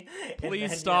money.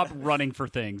 Please stop running for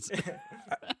things.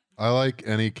 I like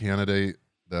any candidate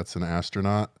that's an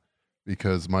astronaut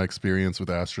because my experience with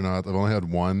astronauts, I've only had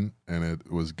one and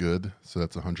it was good. So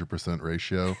that's 100%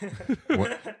 ratio.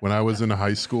 When I was in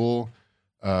high school,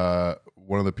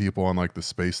 one of the people on like the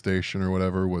space station or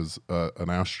whatever was an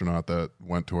astronaut that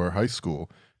went to our high school.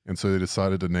 And so they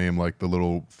decided to name like the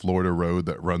little Florida road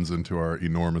that runs into our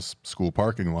enormous school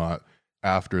parking lot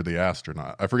after the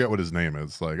astronaut. I forget what his name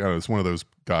is. Like, I don't know, it's one of those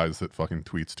guys that fucking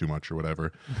tweets too much or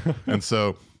whatever. And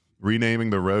so renaming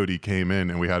the road, he came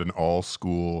in and we had an all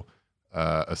school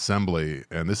assembly.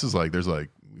 And this is like, there's a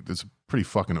pretty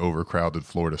fucking overcrowded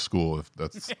Florida school. If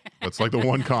that's like the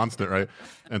one constant, right?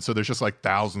 And so there's just like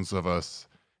thousands of us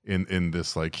in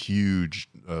this like huge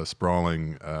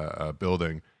sprawling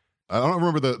building. I don't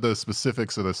remember the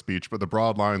specifics of the speech, but the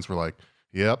broad lines were like,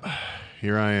 yep,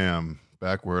 here I am,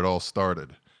 back where it all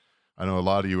started. I know a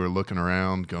lot of you are looking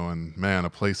around going, man, a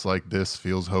place like this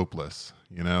feels hopeless.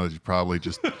 You know, you're probably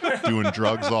just doing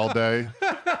drugs all day,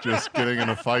 just getting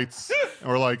into fights. And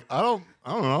we're like, I don't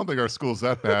know. I don't think our school's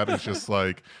that bad. It's just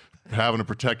like having to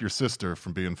protect your sister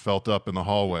from being felt up in the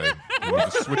hallway. You know,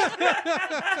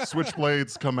 the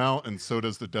switchblades come out, and so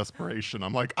does the desperation.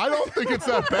 I'm like, I don't think it's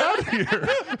that bad here.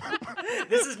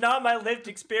 This is not my lived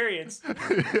experience.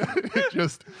 It's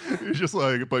just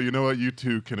like, but you know what? You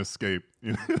too can escape.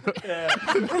 You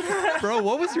know? Bro,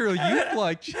 what was your youth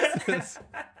like? Jesus.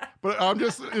 But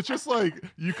it's just like,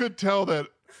 you could tell that,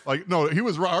 like, no, he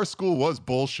was right. Our school was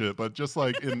bullshit, but just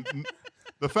like in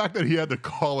the fact that he had to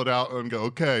call it out and go,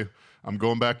 okay, I'm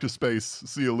going back to space.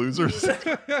 See you, losers.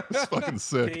 It's fucking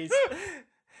sick. Peace.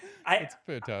 It's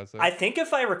fantastic. I think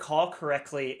if I recall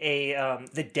correctly,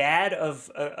 the dad of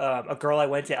a girl I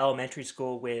went to elementary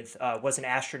school with was an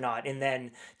astronaut, and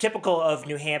then typical of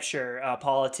New Hampshire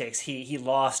politics, he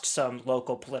lost some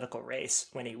local political race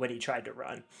when he tried to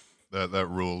run. That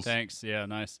rules. Thanks. Yeah,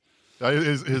 nice.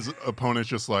 His opponent's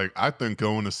just like, I think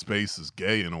going to space is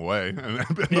gay in a way. And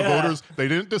the voters, they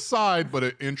didn't decide, but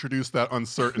it introduced that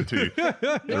uncertainty.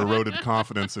 It eroded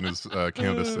confidence in his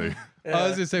candidacy. I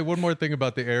was going to say one more thing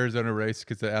about the Arizona race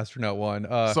because the astronaut won.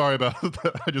 Sorry about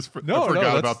that. I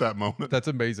forgot about that moment. That's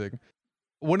amazing.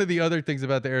 One of the other things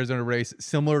about the Arizona race,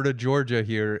 similar to Georgia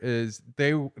here, is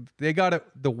they got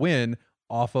the win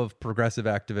off of progressive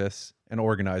activists and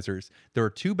organizers. There were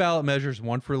 2 ballot measures,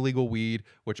 one for illegal weed,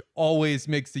 which always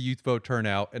makes the youth vote turn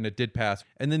out, and it did pass.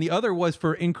 And then the other was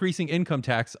for increasing income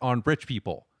tax on rich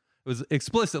people. It was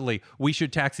explicitly, we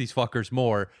should tax these fuckers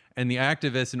more. And the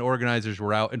activists and organizers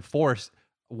were out in force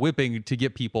whipping to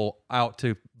get people out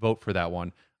to vote for that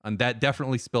one. And that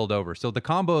definitely spilled over. So the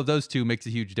combo of those two makes a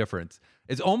huge difference.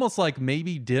 It's almost like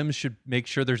maybe Dems should make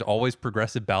sure there's always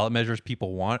progressive ballot measures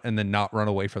people want and then not run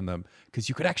away from them, because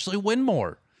you could actually win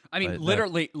more. I mean,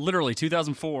 literally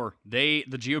 2004, the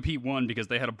GOP won because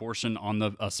they had abortion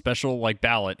on a special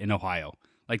ballot in Ohio.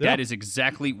 That is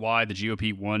exactly why the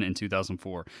GOP won in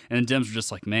 2004. And then Dems were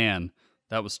just like, man,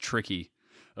 that was tricky.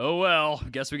 Oh, well, I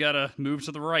guess we got to move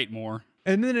to the right more.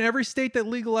 And then in every state that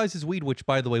legalizes weed, which,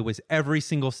 by the way, was every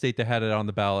single state that had it on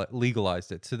the ballot,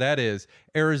 legalized it. So that is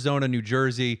Arizona, New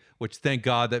Jersey, which, thank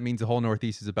God, that means the whole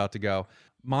Northeast is about to go.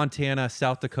 Montana,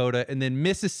 South Dakota, and then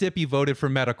Mississippi voted for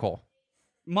medical.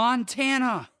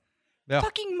 Montana. Yeah.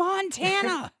 Fucking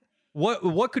Montana.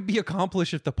 What could be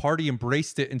accomplished if the party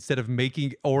embraced it instead of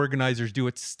making organizers do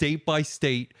it state by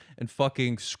state and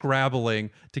fucking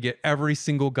scrabbling to get every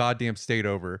single goddamn state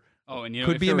over? Oh, and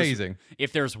could be amazing.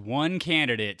 If there's one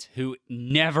candidate who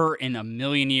never in a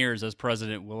million years as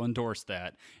president will endorse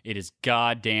that, it is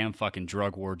goddamn fucking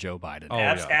drug war Joe Biden. Oh,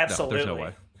 Absolutely. No, there's no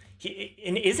way.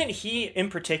 Isn't he in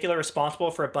particular responsible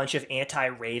for a bunch of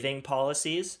anti-raving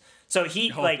policies? So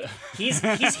he's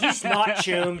not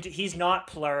choomed, he's not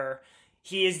plur.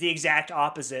 He is the exact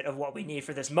opposite of what we need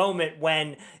for this moment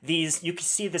when you can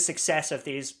see the success of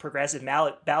these progressive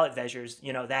ballot measures,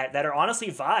 that are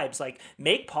honestly vibes.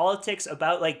 Make politics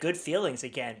about good feelings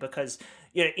again, because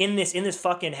in this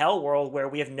fucking hell world where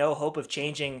we have no hope of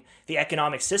changing the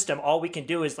economic system, all we can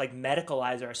do is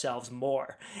medicalize ourselves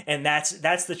more. And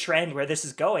that's the trend where this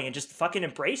is going, and just fucking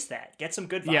embrace that. Get some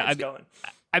good vibes going.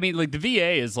 I mean, the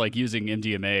VA is using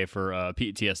MDMA for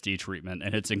PTSD treatment,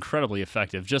 and it's incredibly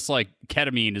effective. Just like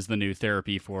ketamine is the new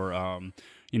therapy for,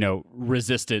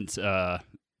 resistant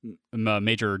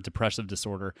major depressive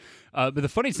disorder. But the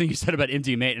funniest thing you said about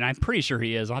MDMA, and I'm pretty sure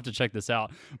he is, I'll have to check this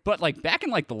out. But back in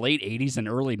the late 80s and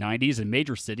early 90s in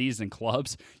major cities and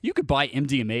clubs, you could buy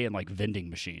MDMA in vending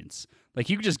machines.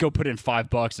 You could just go put in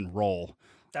 $5 and roll.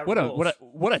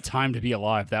 What a time to be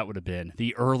alive that would have been.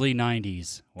 The early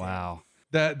 90s. Wow.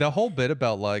 The whole bit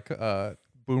about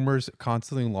boomers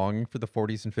constantly longing for the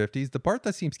 40s and 50s, the part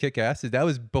that seems kick-ass is that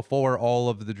was before all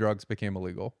of the drugs became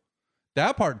illegal.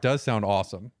 That part does sound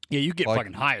awesome. Yeah, you get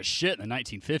fucking high as shit in the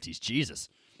 1950s. Jesus.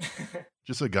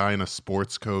 Just a guy in a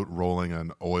sports coat rolling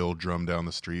an oil drum down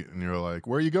the street, and you're like,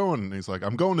 where are you going? And he's like,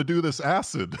 I'm going to do this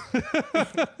acid.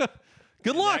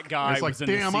 Good luck. That guy it's was in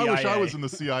damn, the CIA. I wish I was in the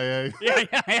CIA.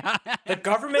 Yeah. The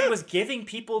government was giving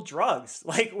people drugs.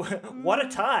 What a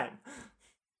time.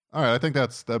 All right, I think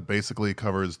that basically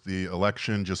covers the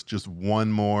election. Just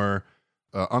one more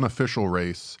unofficial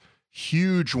race.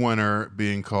 Huge winner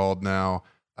being called now.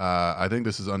 I think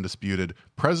this is undisputed.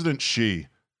 President Xi.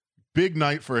 Big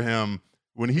night for him.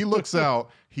 When he looks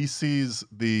out, he sees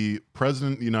the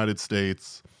president of the United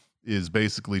States is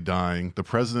basically dying. The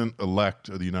president-elect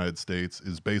of the United States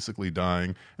is basically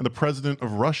dying. And the president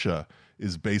of Russia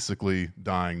is basically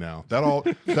dying now. That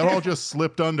all just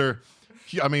slipped under.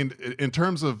 I mean, in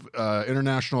terms of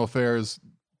international affairs,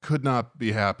 could not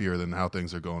be happier than how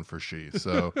things are going for Xi.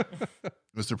 So,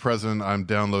 Mr. President, I'm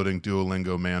downloading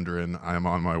Duolingo Mandarin. I am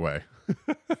on my way.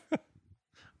 I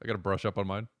got to brush up on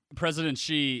mine. President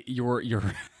Xi, your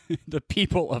the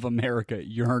people of America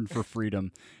yearn for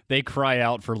freedom. They cry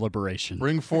out for liberation.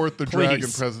 Bring forth the Please. dragon,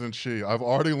 President Xi. I've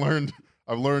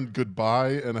learned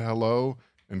goodbye and hello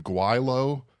and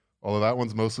guaylo. Although that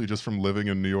one's mostly just from living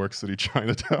in New York City,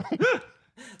 Chinatown.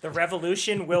 The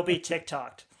revolution will be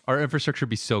TikToked. Our infrastructure would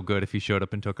be so good if he showed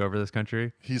up and took over this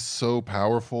country. He's so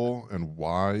powerful and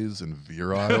wise and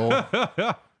virile.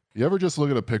 You ever just look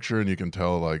at a picture and you can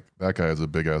tell, like, that guy has a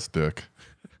big-ass dick?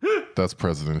 That's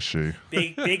President Xi.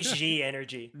 Big Xi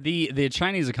energy. The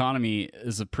Chinese economy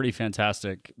is a pretty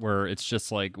fantastic, where it's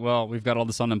just like, well, we've got all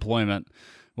this unemployment.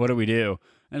 What do we do?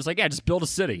 And it's like, yeah, just build a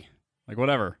city. Like,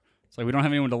 whatever. It's like, we don't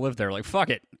have anyone to live there. Like, fuck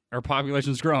it. Our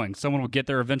population's growing. Someone will get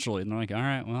there eventually. And they're like, all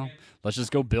right, well, let's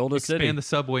just go build a city. Expand the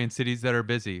subway in cities that are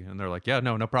busy. And they're like, yeah,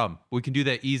 no problem. We can do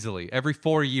that easily. Every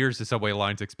 4 years, the subway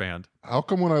lines expand. How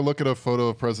come when I look at a photo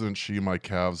of President Xi, my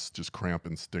calves just cramp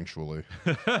instinctually?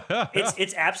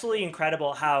 It's absolutely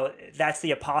incredible how that's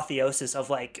the apotheosis of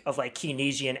like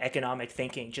Keynesian economic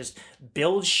thinking. Just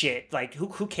build shit. Like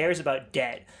who cares about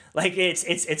debt? Like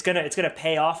it's gonna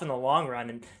pay off in the long run,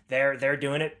 and they're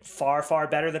doing it far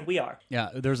better than we are. Yeah,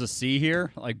 there's a sea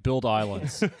here. Like, build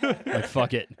islands. Like,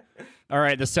 fuck it. All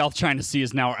right, the South China Sea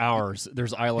is now ours.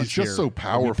 There's islands He's just here. so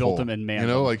powerful. We built them and manned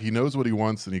them. Like, he knows what he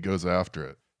wants and he goes after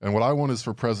it. And what I want is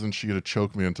for President Xi to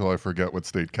choke me until I forget what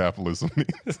state capitalism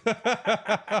means.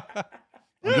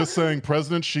 I'm just saying,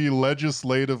 President Xi,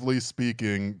 legislatively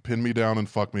speaking, pin me down and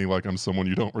fuck me like I'm someone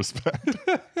you don't respect.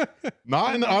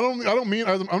 I don't mean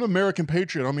I'm an American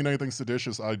patriot. I don't mean anything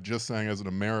seditious. I'm just saying, as an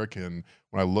American,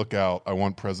 when I look out, I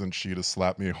want President Xi to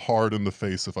slap me hard in the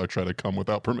face if I try to come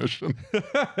without permission.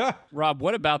 Rob,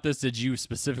 what about this did you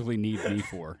specifically need me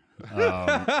for?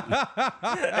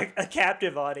 A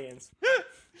captive audience.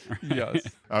 Yes.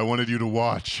 I wanted you to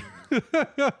watch.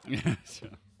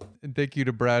 And thank you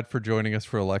to Brad for joining us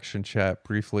for election chat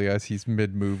briefly as he's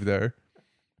mid-move there.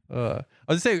 I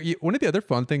was going to say, one of the other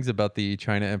fun things about the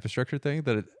China infrastructure thing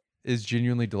that is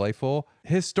genuinely delightful,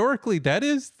 historically, that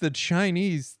is the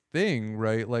Chinese thing,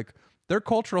 right? Like, their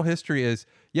cultural history is,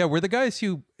 yeah, we're the guys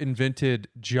who invented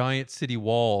giant city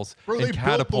walls Bro, and they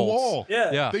catapults. built the wall.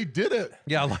 Yeah. They did it.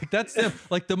 Yeah, like that's them.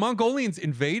 Like the Mongolians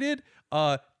invaded,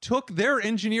 took their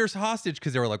engineers hostage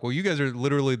because they were like, well, you guys are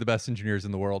literally the best engineers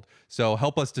in the world. So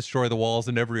help us destroy the walls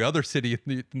in every other city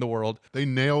in the world. They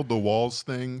nailed the walls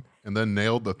thing and then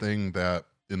nailed the thing that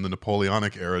in the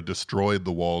Napoleonic era destroyed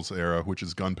the walls era, which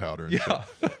is gunpowder. And Yeah.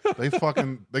 they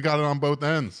got it on both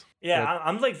ends. Yeah,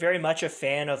 I'm like very much a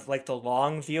fan of like the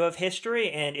long view of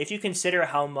history, and if you consider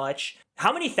how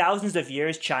many thousands of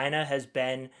years China has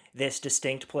been this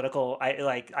distinct political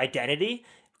identity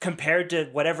compared to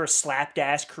whatever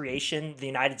slapdash creation the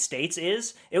United States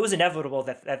is, it was inevitable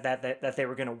that they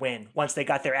were going to win once they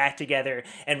got their act together,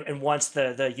 and once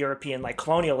the European like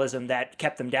colonialism that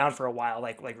kept them down for a while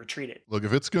like retreated. Look,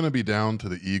 if it's going to be down to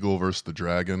the eagle versus the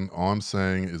dragon, all I'm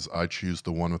saying is I choose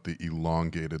the one with the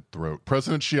elongated throat.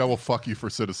 President Xi, I will fuck you for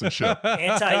citizenship.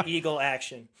 Anti-eagle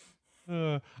action.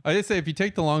 I just say, if you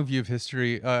take the long view of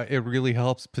history, it really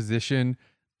helps position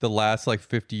the last like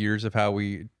 50 years of how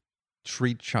we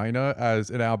treat China as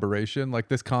an aberration. Like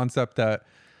this concept that,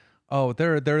 oh,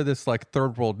 they're this like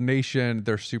third world nation,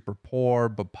 they're super poor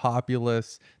but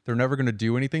populous, they're never going to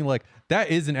do anything. Like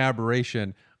that is an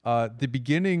aberration. The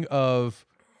beginning of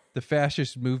the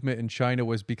fascist movement in China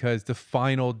was because the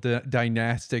final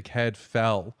dynastic head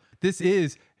fell. This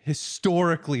is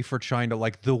historically for China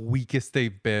like the weakest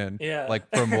they've been. Yeah. Like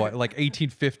from what, like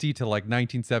 1850 to like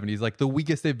 1970s, like the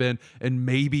weakest they've been in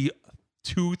maybe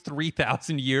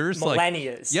 2,000-3,000 years.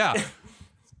 Millennia. Like, yeah.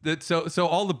 So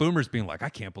all the boomers being like, I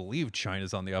can't believe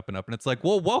China's on the up and up. And it's like,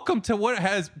 well, welcome to what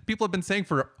people have been saying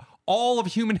for all of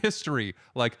human history.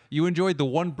 Like you enjoyed the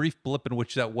one brief blip in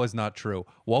which that was not true.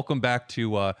 Welcome back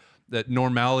to that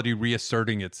normality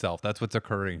reasserting itself. That's what's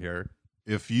occurring here.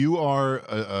 If you are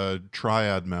a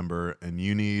triad member and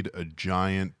you need a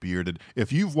giant bearded,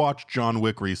 if you've watched John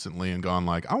Wick recently and gone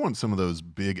like, I want some of those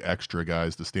big extra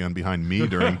guys to stand behind me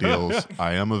during deals,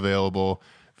 I am available.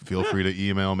 Feel free to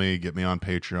email me, get me on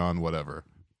Patreon, whatever.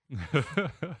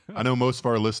 I know most of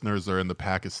our listeners are in the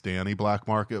Pakistani black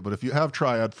market, but if you have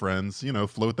triad friends,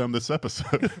 float them this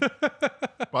episode.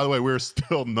 By the way, we're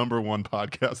still #1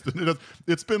 podcast.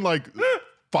 It's been like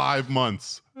 5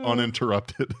 months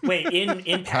uninterrupted. Wait,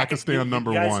 in Pakistan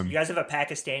you guys, #1. You guys have a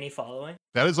Pakistani following?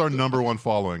 That is our #1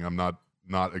 following. I'm not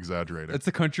not exaggerating. It's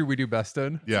the country we do best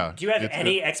in. Yeah. Do you have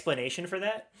any explanation for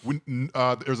that?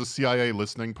 There's a CIA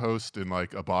listening post in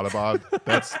like Abbottabad.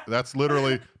 That's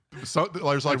literally. So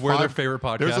there's like we're their favorite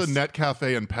podcast. There's a net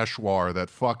cafe in Peshawar that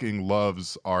fucking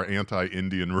loves our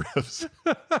anti-Indian riffs.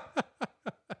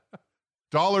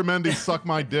 Dollar Mendy, suck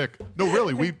my dick. No,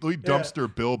 really, we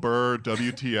dumpster Bill Burr,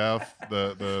 WTF,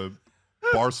 the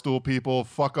Barstool people.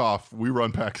 Fuck off. We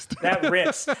run Pakistan. That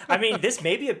rips. I mean, this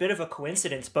may be a bit of a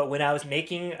coincidence, but when I was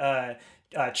making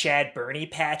Chad Bernie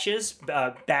patches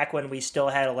back when we still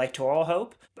had electoral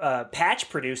hope, patch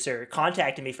producer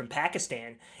contacted me from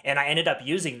Pakistan, and I ended up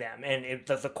using them, and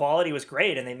the quality was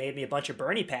great, and they made me a bunch of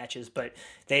Bernie patches. But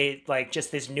they like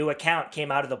just this new account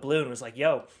came out of the blue and was like,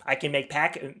 "Yo, I can make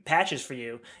patches for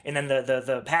you," and then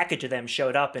the package of them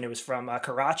showed up, and it was from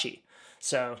Karachi.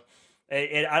 So.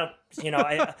 I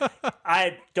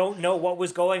don't know what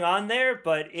was going on there,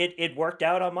 but it worked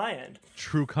out on my end.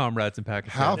 True comrades in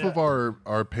Pakistan. Half of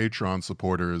our Patreon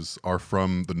supporters are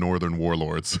from the Northern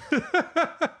Warlords.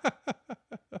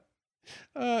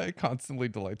 It constantly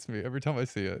delights me every time I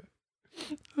see it.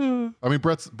 I mean,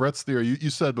 Brett's theory, you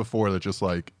said before that just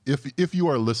like if you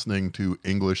are listening to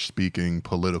English speaking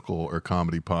political or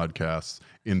comedy podcasts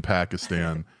in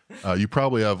Pakistan, you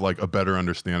probably have like a better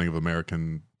understanding of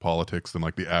American politics than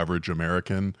like the average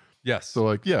American. Yes. So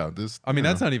like, yeah, that's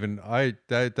not even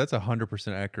that's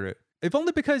 100% accurate. If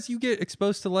only because you get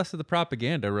exposed to less of the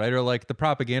propaganda, right? Or like the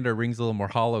propaganda rings a little more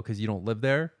hollow because you don't live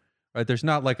there, right? There's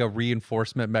not like a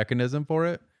reinforcement mechanism for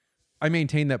it. I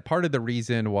maintain that part of the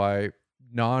reason why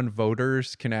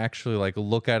non-voters can actually like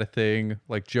look at a thing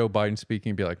like Joe Biden speaking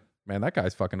and be like, man, that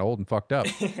guy's fucking old and fucked up,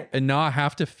 and not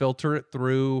have to filter it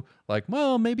through like,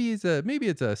 well, maybe it's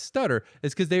a stutter.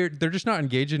 It's because they're just not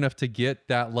engaged enough to get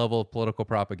that level of political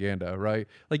propaganda, right?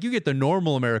 Like you get the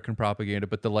normal American propaganda,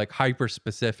 but the like hyper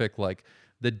specific, like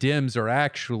the Dems are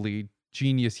actually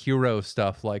genius hero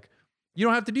stuff. Like you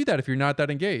don't have to do that if you're not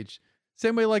that engaged.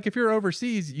 Same way, like if you're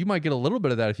overseas, you might get a little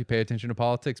bit of that if you pay attention to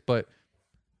politics, but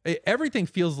everything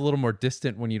feels a little more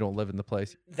distant when you don't live in the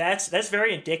place. That's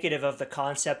very indicative of the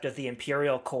concept of the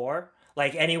imperial core.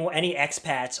 Like any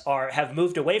expats have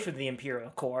moved away from the imperial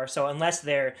core, so unless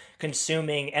they're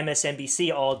consuming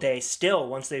MSNBC all day, still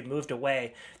once they've moved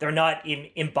away, they're not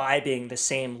imbibing the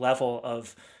same level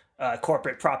of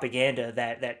corporate propaganda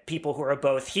that people who are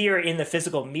both here in the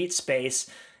physical meat space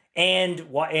and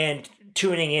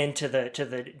tuning into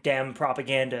the Dem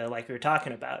propaganda like we were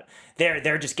talking about.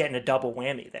 They're just getting a double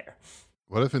whammy there.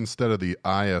 What if instead of the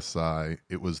ISI,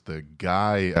 it was the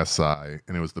Guy SI,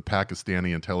 and it was the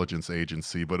Pakistani intelligence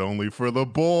agency, but only for the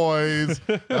boys?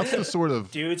 That's the sort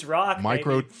of dudes rock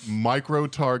micro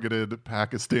targeted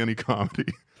Pakistani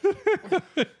comedy.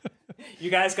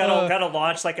 You guys gotta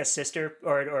launch like a sister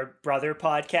or brother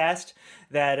podcast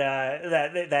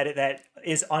that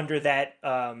is under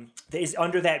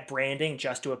that branding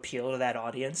just to appeal to that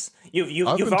audience.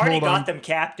 You've already got them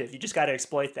captive. You just got to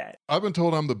exploit that. I've been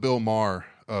told I'm the Bill Maher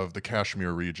of the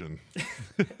Kashmir region.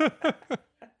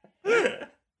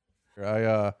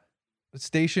 I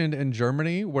stationed in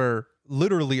Germany, where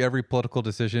literally every political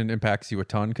decision impacts you a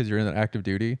ton because you're in an active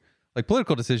duty. Like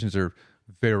political decisions are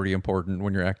very important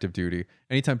when you're active duty.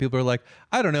 Anytime people are like,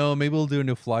 I don't know, maybe we'll do a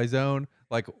new fly zone.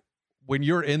 Like when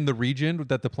you're in the region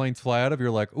that the planes fly out of,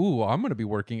 you're like, ooh, I'm going to be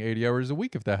working 80 hours a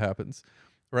week if that happens.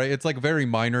 Right? It's like very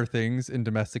minor things in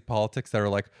domestic politics that are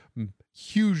like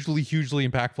hugely, hugely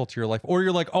impactful to your life. Or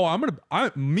you're like,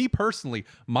 oh, me personally,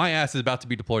 my ass is about to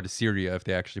be deployed to Syria if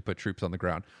they actually put troops on the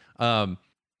ground.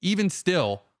 Even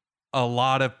still, a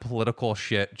lot of political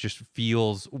shit just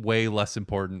feels way less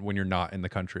important when you're not in the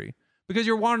country, because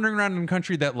you're wandering around in a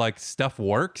country that like stuff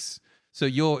works. So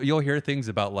you'll hear things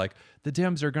about like the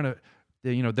Dems are gonna,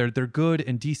 they're good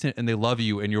and decent and they love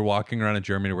you, and you're walking around in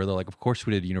Germany where they're like, of course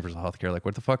we did universal healthcare. Like,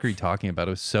 what the fuck are you talking about?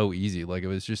 It was so easy. Like, it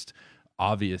was just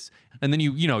obvious. And then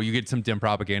you get some Dem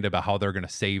propaganda about how they're gonna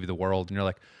save the world, and you're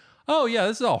like, oh yeah,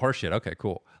 this is all horseshit. Okay,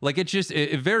 cool. Like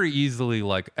it very easily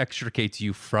like extricates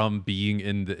you from being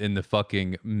in the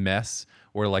fucking mess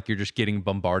where like you're just getting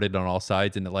bombarded on all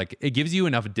sides, and it gives you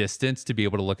enough distance to be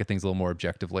able to look at things a little more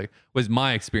objectively. Was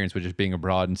my experience with just being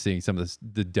abroad and seeing some of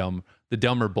the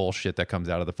dumber bullshit that comes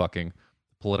out of the fucking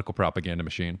political propaganda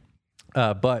machine.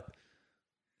 But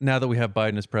now that we have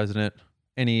Biden as president,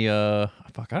 any I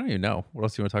don't even know what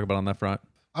else you want to talk about on that front.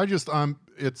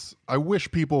 I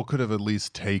wish people could have at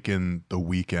least taken the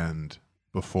weekend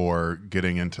before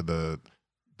getting into the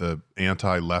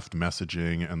anti-left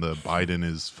messaging and the Biden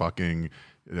is fucking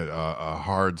a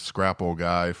hard scrapple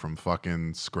guy from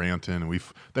fucking Scranton.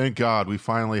 Thank God we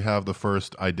finally have the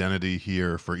first identity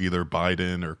here for either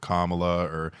Biden or Kamala,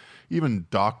 or even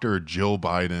Dr. Jill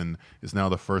Biden is now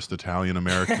the first Italian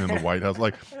American in the White House.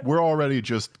 Like, we're already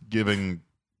just giving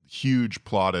huge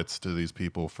plaudits to these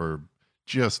people for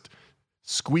just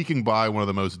squeaking by one of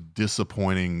the most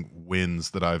disappointing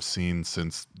wins that I've seen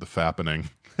since the fappening.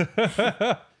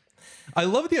 I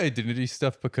love the identity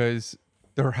stuff because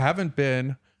there haven't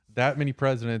been that many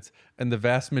presidents, and the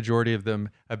vast majority of them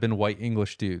have been white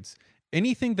English dudes.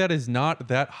 Anything that is not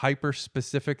that hyper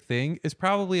specific thing is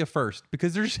probably a first,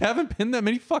 because there just haven't been that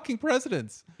many fucking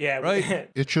presidents. Yeah, right.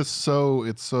 It's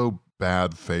so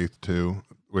bad faith too,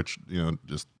 which,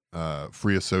 just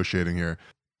free associating here.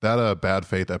 That bad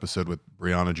faith episode with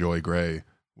Brianna Joy Gray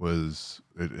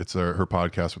it's her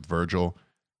podcast with Virgil,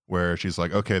 where she's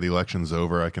like, okay, the election's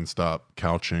over. I can stop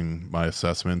couching my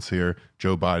assessments here.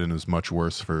 Joe Biden is much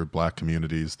worse for black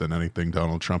communities than anything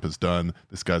Donald Trump has done.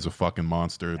 This guy's a fucking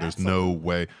monster. There's no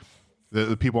way.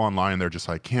 The people online, they're just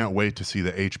like, can't wait to see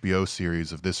the HBO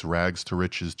series of this rags to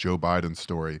riches Joe Biden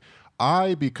story.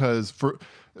 Because for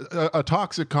a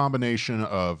toxic combination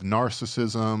of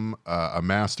narcissism, a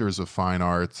master's of fine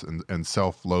arts, and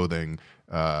self-loathing,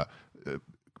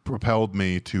 propelled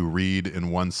me to read in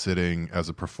one sitting as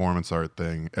a performance art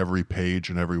thing every page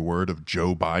and every word of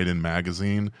Joe Biden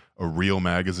magazine, a real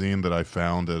magazine that I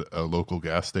found at a local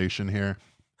gas station here.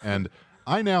 And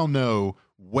I now know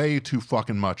way too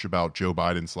fucking much about Joe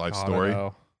Biden's life story.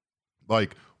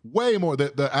 Like, way more.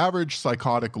 The average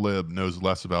psychotic lib knows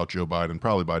less about Joe Biden,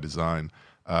 probably by design,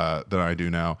 than I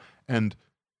do now. And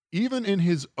even in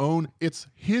it's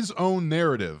his own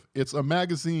narrative. It's a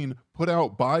magazine put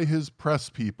out by his press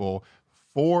people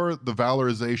for the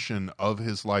valorization of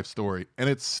his life story. And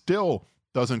it still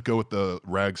doesn't go with the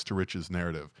rags to riches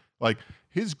narrative. Like,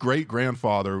 his great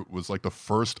grandfather was like the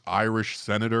first Irish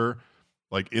senator,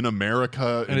 like, in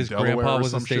America, and his Delaware, grandpa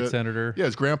was a state senator. Yeah,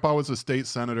 his grandpa was a state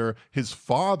senator. His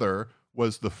father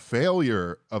was the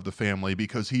failure of the family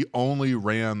because he only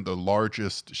ran the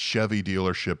largest Chevy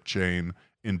dealership chain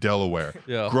in Delaware.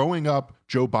 Yeah. Growing up,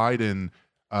 Joe Biden,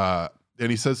 and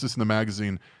he says this in the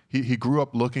magazine, he grew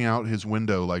up looking out his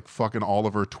window like fucking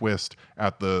Oliver Twist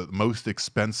at the most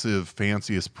expensive,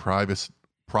 fanciest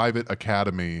private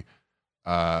academy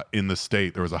in the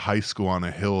state. There was a high school on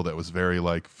a hill that was very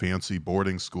like fancy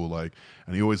boarding school like,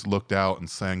 and he always looked out and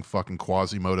sang fucking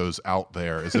Quasimodo's Out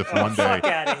There as if one day Fuck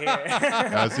out of here.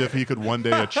 as if he could one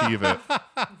day achieve it.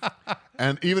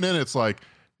 And even in it's like,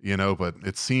 but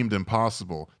it seemed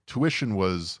impossible. Tuition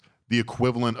was the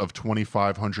equivalent of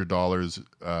 $2,500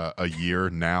 a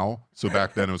year now. So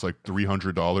back then it was like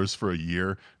 $300 for a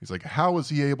year. He's like, how was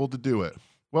he able to do it?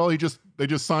 Well, they just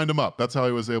signed him up. That's how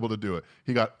he was able to do it.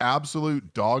 He got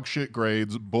absolute dog shit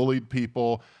grades, bullied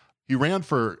people. He ran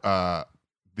for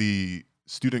the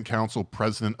student council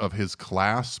president of his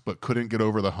class, but couldn't get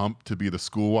over the hump to be the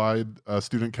school-wide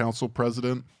student council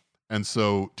president. And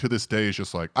so to this day, it's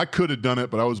just like, I could have done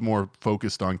it, but I was more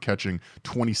focused on catching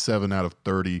 27 out of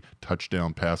 30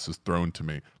 touchdown passes thrown to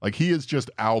me. Like, he is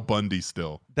just Al Bundy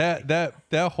still. That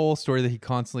whole story that he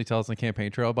constantly tells on the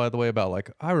campaign trail, by the way, about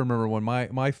like, I remember when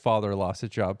my father lost his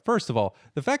job. First of all,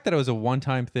 the fact that it was a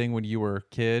one-time thing when you were a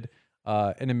kid,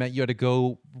 and it meant you had to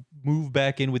go move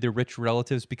back in with your rich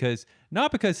relatives not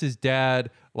because his dad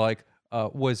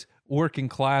was working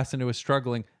class and it was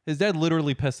struggling. His dad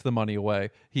literally pissed the money away.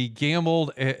 He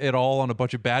gambled it all on a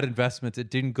bunch of bad investments. It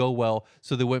didn't go well.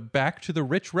 So they went back to the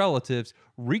rich relatives,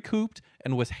 recouped,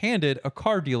 and was handed a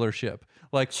car dealership.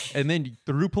 And then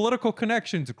through political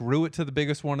connections, grew it to the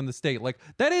biggest one in the state.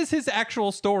 That is his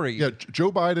actual story. Yeah,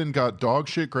 Joe Biden got dog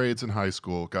shit grades in high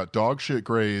school, got dog shit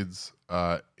grades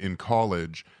in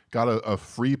college, got a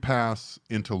free pass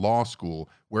into law school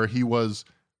where he was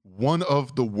one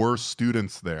of the worst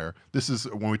students there. This is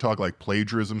when we talk like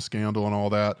plagiarism scandal and all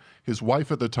that. His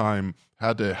wife at the time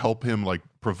had to help him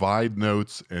provide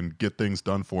notes and get things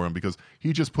done for him because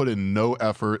he just put in no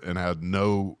effort and had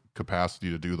no capacity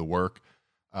to do the work.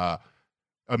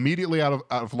 Immediately out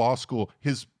of law school,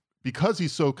 because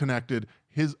he's so connected,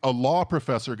 a law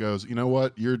professor goes, you know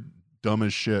what, you're dumb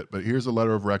as shit, but here's a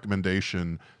letter of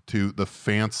recommendation to the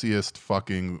fanciest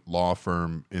fucking law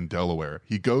firm in Delaware.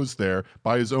 He goes there,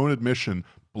 by his own admission,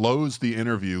 blows the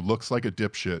interview, looks like a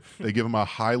dipshit. They give him a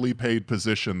highly paid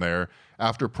position there.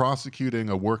 After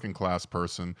prosecuting a working class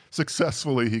person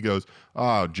successfully, he goes,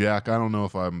 Jack, I don't know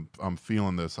if I'm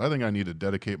feeling this. I think I need to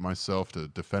dedicate myself to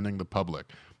defending the public.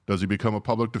 Does he become a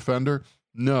public defender?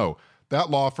 No. That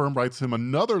law firm writes him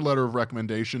another letter of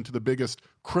recommendation to the biggest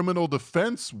criminal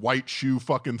defense white shoe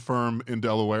fucking firm in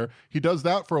Delaware. He does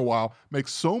that for a while,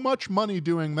 makes so much money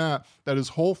doing that his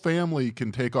whole family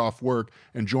can take off work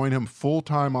and join him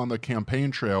full-time on the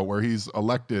campaign trail, where he's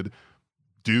elected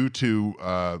due to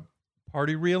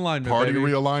Party realignment. Party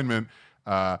baby. realignment.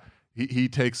 He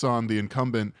takes on the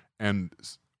incumbent and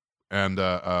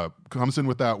comes in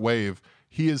with that wave.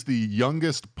 He is the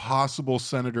youngest possible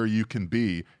senator you can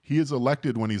be. He is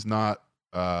elected when he's not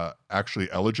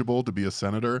actually eligible to be a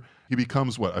senator. He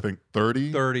becomes, what, I think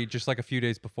 30? 30, just like a few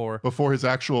days before. Before his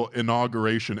actual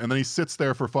inauguration. And then he sits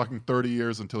there for fucking 30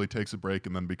 years until he takes a break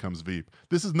and then becomes Veep.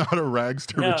 This is not a rags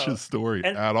to riches story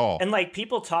at all. And like,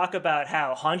 people talk about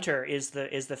how Hunter is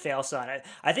the fail son.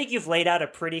 I think you've laid out a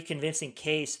pretty convincing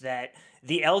case that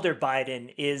the elder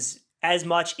Biden is as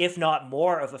much, if not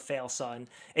more, of a fail son.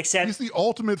 Except he's the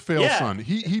ultimate fail son.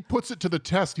 He puts it to the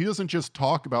test. He doesn't just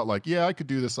talk about like, yeah, I could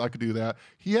do this, I could do that.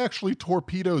 He actually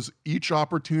torpedoes each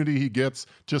opportunity he gets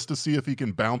just to see if he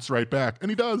can bounce right back, and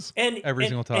he does. Every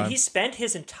single time. And he spent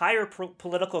his entire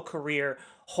political career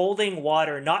holding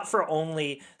water, not for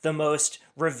only the most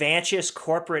revanchist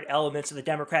corporate elements of the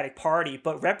Democratic Party,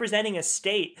 but representing a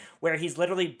state where he's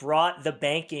literally brought the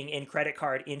banking and credit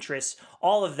card interests,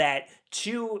 all of that,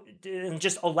 to and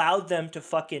just allowed them to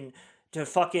fucking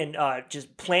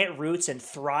just plant roots and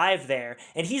thrive there.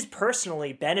 And he's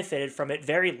personally benefited from it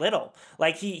very little.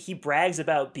 Like, he brags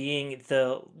about being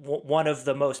one of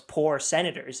the most poor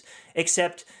senators,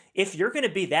 except if you're going to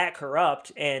be that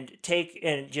corrupt and take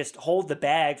and just hold the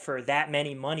bag for that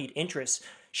many moneyed interests,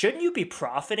 shouldn't you be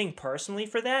profiting personally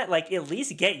for that? Like, at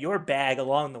least get your bag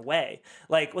along the way.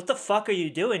 Like, what the fuck are you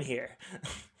doing here?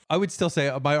 I would still say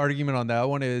my argument on that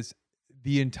one is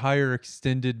the entire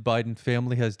extended Biden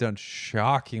family has done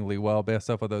shockingly well based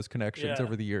off of those connections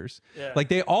over the years. Yeah.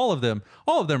 Like, all of them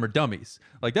are dummies.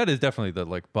 Like, that is definitely the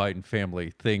like Biden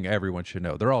family thing everyone should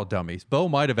know. They're all dummies. Bo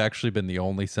might have actually been the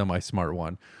only semi-smart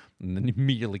one, and then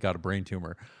immediately got a brain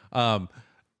tumor.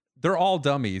 They're all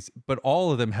dummies, but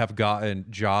all of them have gotten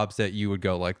jobs that you would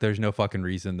go like, there's no fucking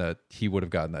reason that he would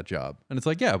have gotten that job. And it's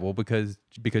like, yeah, well, because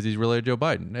he's related to Joe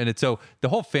Biden. And it's so the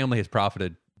whole family has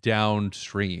profited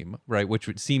downstream, right? Which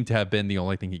would seem to have been the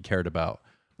only thing he cared about.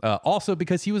 Also,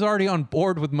 because he was already on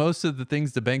board with most of the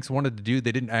things the banks wanted to do,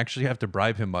 they didn't actually have to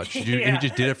bribe him much. He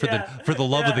just did it for the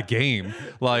love of the game.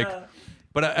 Like,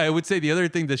 but I would say the other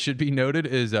thing that should be noted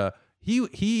is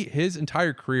his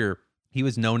entire career, he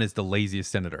was known as the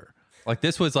laziest senator. Like,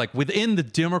 this was like within the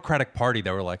Democratic Party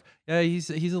that were like, yeah, he's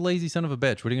a lazy son of a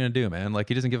bitch. What are you gonna do, man? Like,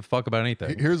 he doesn't give a fuck about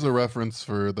anything. Here's a reference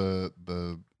for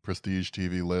the Prestige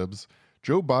TV libs.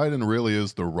 Joe Biden really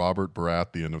is the Robert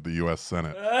Baratheon of the U.S.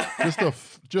 Senate.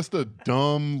 just a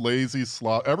dumb, lazy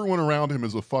slob. Everyone around him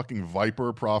is a fucking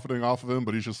viper profiting off of him,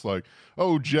 but he's just like,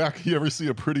 oh, Jack, you ever see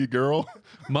a pretty girl?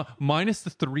 Minus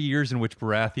the 3 years in which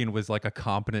Baratheon was like a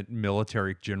competent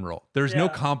military general. There's no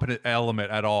competent element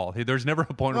at all. There's never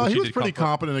a point in which he was pretty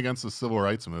competent against the civil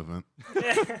rights movement.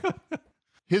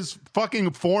 His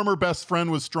fucking former best friend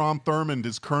was Strom Thurmond.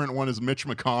 His current one is Mitch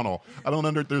McConnell.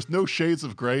 There's no shades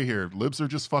of gray here. Libs are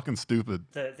just fucking stupid.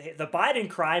 The Biden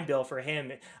crime bill for him,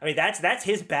 I mean, that's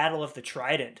his battle of the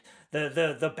trident.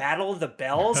 The battle of the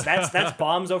bells, that's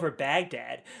bombs over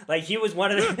Baghdad. Like, he was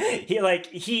one of the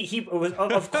he was,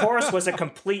 of course, was a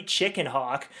complete chicken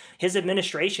hawk. His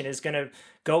administration is going to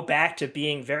go back to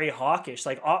being very hawkish.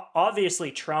 Like, obviously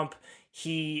Trump,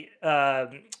 he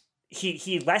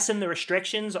lessened the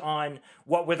restrictions on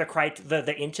what were the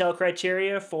intel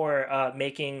criteria for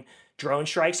making drone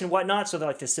strikes and whatnot, so that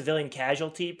like the civilian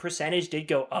casualty percentage did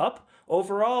go up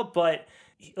overall, but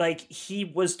like, he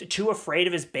was too afraid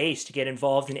of his base to get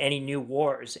involved in any new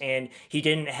wars, and he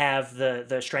didn't have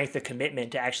the strength of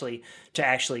commitment to actually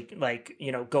like,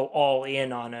 you know, go all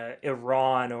in on a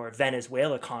Iran or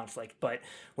Venezuela conflict. But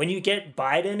when you get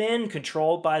Biden in,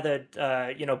 controlled by the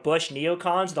Bush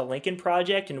neocons, the Lincoln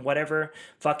Project, and whatever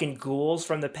fucking ghouls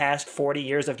from the past 40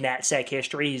 years of NatSec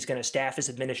history he's going to staff his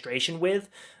administration with,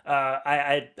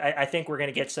 I think we're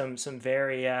going to get some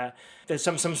very there's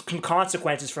some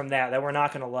consequences from that we're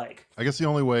not going to like. I guess the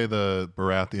only way the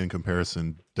Baratheon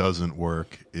comparison doesn't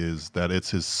work is that it's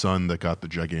his son that got the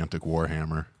gigantic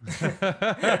warhammer.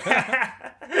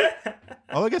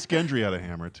 Oh, I guess Gendry had a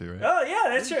hammer too, right? Oh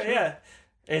yeah, that's true. Yeah,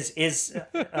 is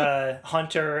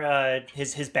Hunter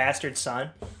his bastard son?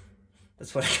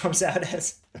 That's what it comes out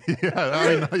as.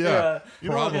 Yeah.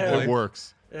 Probably. It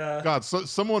works. Yeah. God, so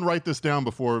someone write this down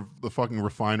before the fucking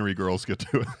refinery girls get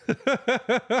to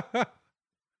it.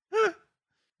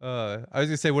 I was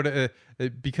gonna say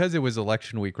because it was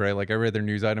election week, right? Like, every other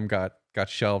news item got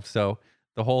shelved. So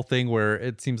the whole thing where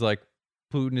it seems like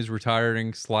Putin is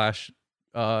retiring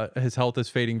 / his health is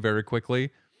fading very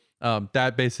quickly.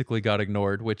 That basically got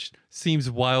ignored, which seems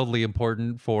wildly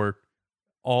important for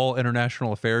all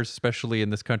international affairs, especially in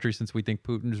this country, since we think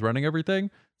Putin is running everything.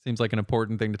 Seems like an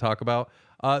important thing to talk about.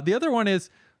 The other one is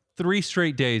 3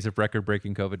 straight days of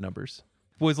record-breaking COVID numbers.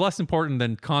 Was less important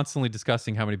than constantly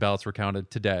discussing how many ballots were counted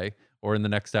today or in the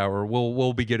next hour.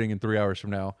 We'll be getting in 3 hours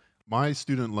from now. My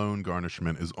student loan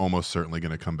garnishment is almost certainly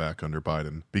going to come back under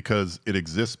Biden because it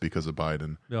exists because of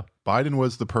Biden. Yeah. Biden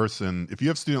was the person, if you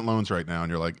have student loans right now and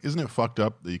you're like, isn't it fucked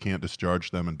up that you can't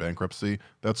discharge them in bankruptcy?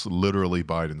 That's literally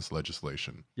Biden's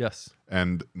legislation. Yes.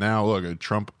 And now, look,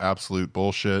 Trump, absolute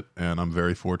bullshit. And I'm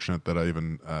very fortunate that I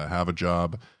even have a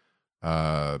job.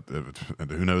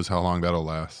 And who knows how long that'll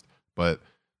last. But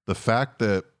the fact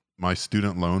that my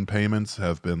student loan payments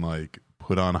have been like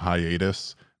put on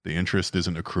hiatus, the interest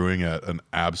isn't accruing at an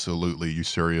absolutely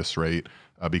usurious rate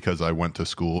because I went to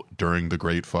school during the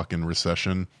great fucking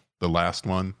recession, the last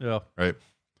one. Yeah. Right.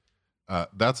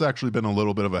 That's actually been a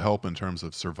little bit of a help in terms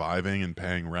of surviving and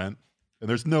paying rent. And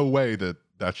there's no way that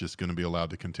that's just going to be allowed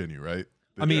to continue, right?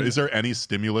 I mean, is there any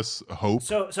stimulus hope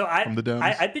from the Dems?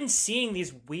 I've been seeing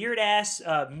these weird ass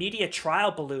media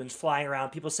trial balloons flying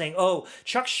around. People saying, "Oh,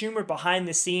 Chuck Schumer behind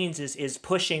the scenes is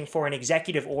pushing for an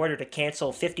executive order to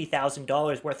cancel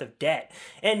 $50,000 worth of debt."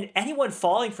 And anyone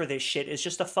falling for this shit is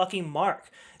just a fucking mark.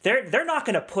 They're not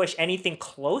going to push anything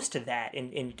close to that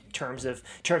in terms of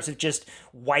just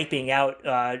wiping out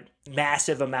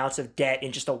massive amounts of debt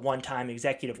in just a one-time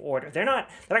executive order. They're not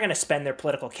going to spend their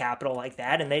political capital like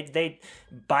that, and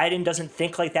Biden doesn't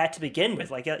think like that to begin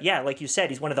with. Like like you said,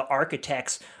 he's one of the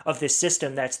architects of this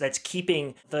system that's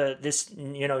keeping this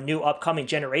new upcoming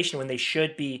generation when they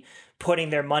should be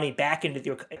putting their money back into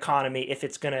the economy if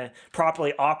it's going to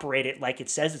properly operate it like it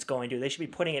says it's going to. They should be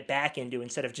putting it back into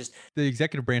instead of just... The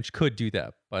executive branch could do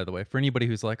that, by the way, for anybody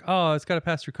who's like, oh, it's got to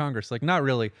pass through Congress. Like, not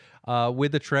really.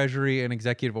 With the Treasury and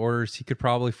executive orders, he could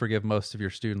probably forgive most of your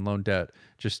student loan debt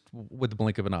just with the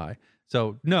blink of an eye.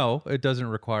 So, no, it doesn't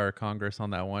require Congress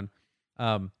on that one.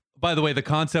 By the way, the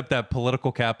concept that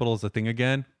political capital is a thing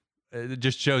again, it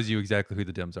just shows you exactly who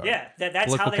the Dems are. Yeah, that's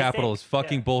political how they capital think. is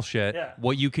fucking bullshit. Yeah.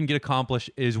 What you can get accomplished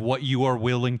is what you are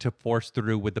willing to force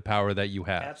through with the power that you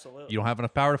have. Absolutely. You don't have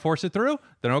enough power to force it through?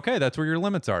 Then okay, that's where your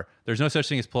limits are. There's no such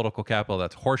thing as political capital.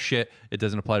 That's horseshit. It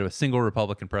doesn't apply to a single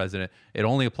Republican president. It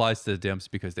only applies to the Dems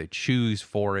because they choose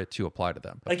for it to apply to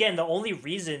them. Again, the only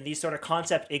reason these sort of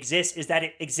concepts exist is that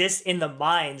it exists in the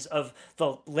minds of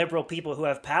the liberal people who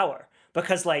have power.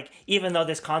 Because, like, even though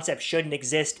this concept shouldn't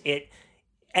exist,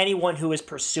 anyone who is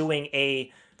pursuing a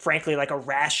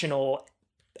rational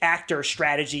actor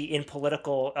strategy in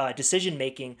political decision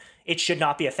making, it should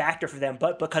not be a factor for them.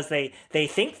 But because they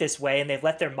think this way and they've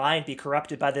let their mind be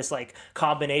corrupted by this like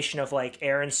combination of like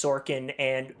Aaron Sorkin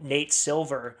and Nate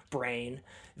Silver brain,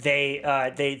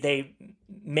 they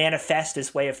manifest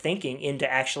this way of thinking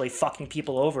into actually fucking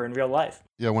people over in real life.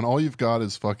 Yeah, when all you've got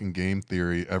is fucking game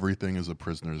theory, everything is a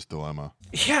prisoner's dilemma.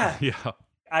 Yeah. Yeah.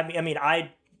 I mean,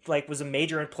 I was a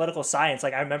major in political science.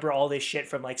 Like, I remember all this shit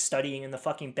from like studying in the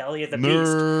fucking belly of the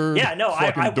Nerd. beast. Yeah, no, I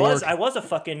Dork. was a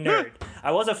fucking nerd.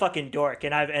 I was a fucking dork,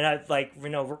 and I've like,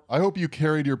 I hope you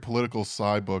carried your political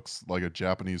sci books like a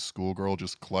Japanese schoolgirl,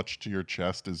 just clutched to your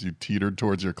chest as you teetered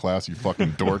towards your class. You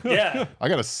fucking dork. Yeah. I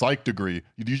got a psych degree.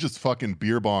 You just fucking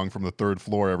beer bong from the 3rd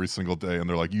floor every single day, and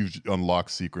they're like, you've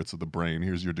unlocked secrets of the brain.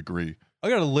 Here's your degree. I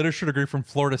got a literature degree from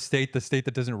Florida State, the state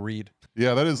that doesn't read.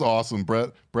 Yeah, that is awesome.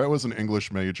 Brett was an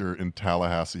English major in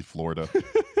Tallahassee, Florida.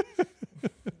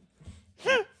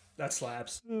 That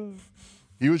slaps.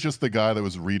 He was just the guy that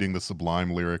was reading the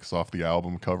Sublime lyrics off the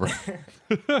album cover.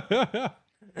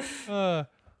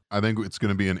 I think it's going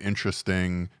to be an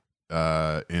interesting,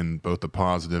 in both the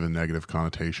positive and negative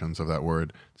connotations of that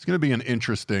word, it's going to be an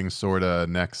interesting sort of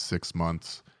next 6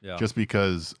 months. Yeah. Just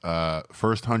because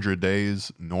first 100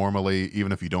 days, normally,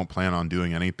 even if you don't plan on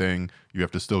doing anything, you have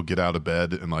to still get out of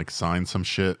bed and like sign some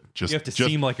shit. You have to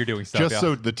seem like you're doing stuff. Just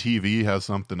so the TV has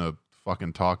something to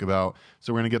fucking talk about.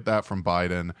 So we're gonna get that from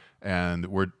Biden, and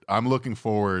I'm looking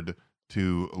forward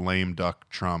to lame duck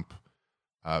Trump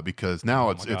because now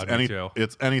it's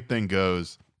anything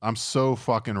goes. I'm so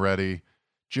fucking ready.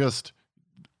 Just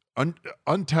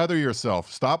untether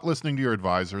yourself. Stop listening to your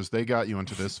advisors. They got you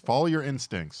into this. Follow your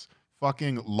instincts.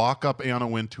 Fucking lock up Anna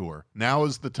Wintour. Now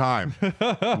is the time.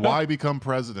 Why become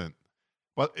president?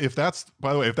 But if that's,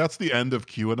 by the way, if that's the end of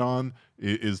QAnon,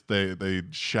 is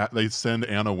they send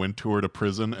Anna Wintour to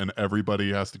prison and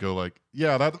everybody has to go like,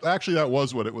 yeah, that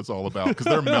was what it was all about, because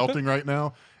they're melting right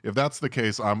now. If that's the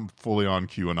case, I'm fully on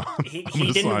QAnon.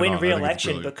 He didn't win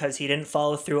re-election because he didn't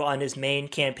follow through on his main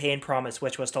campaign promise,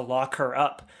 which was to lock her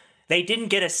up. They didn't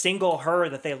get a single her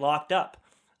that they locked up,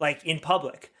 like, in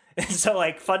public. So,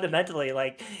 like, fundamentally,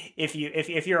 like, if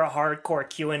you're a hardcore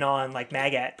QAnon, like,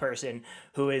 MAGAT person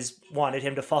who has wanted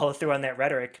him to follow through on that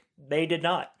rhetoric, they did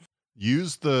not.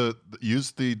 Use the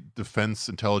defense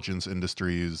intelligence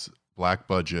industry's black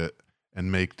budget and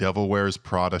make Devil Wears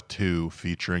Prada 2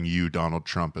 featuring you, Donald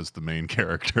Trump, as the main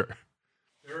character.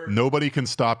 Nobody can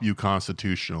stop you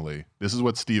constitutionally. This is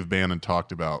what Steve Bannon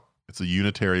talked about. It's a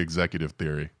unitary executive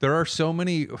theory. There are so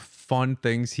many fun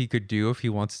things he could do if he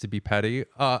wants to be petty.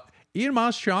 Ian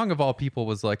Mas-Chong, of all people,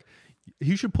 was like,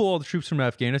 he should pull all the troops from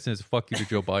Afghanistan as a fuck you to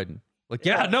Joe Biden. Like,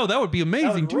 yeah, no, that would be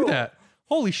amazing. Do that.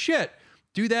 Holy shit.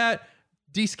 Do that.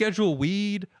 Deschedule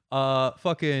weed.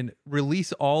 Fucking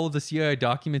release all of the CIA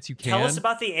documents you can. Tell us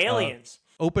about the aliens.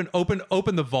 Open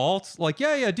the vaults. Like,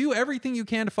 yeah, do everything you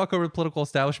can to fuck over the political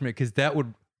establishment, because that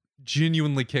would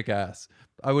genuinely kick ass.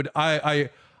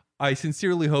 I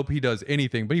sincerely hope he does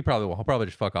anything, but he probably won't. He'll probably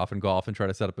just fuck off and golf and try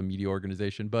to set up a media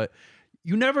organization. But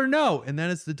you never know. And that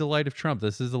is the delight of Trump.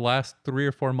 This is the last 3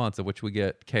 or 4 months of which we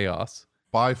get chaos.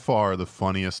 By far the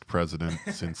funniest president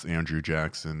since Andrew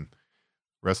Jackson.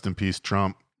 Rest in peace,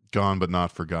 Trump. Gone but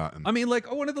not forgotten. I mean,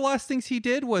 like, one of the last things he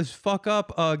did was fuck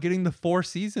up getting the 4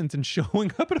 seasons and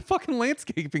showing up at a fucking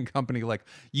landscaping company. Like,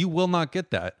 you will not get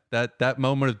that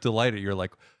moment of delight. You're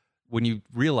like, when you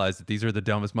realize that these are the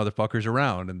dumbest motherfuckers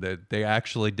around and that they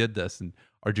actually did this and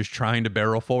are just trying to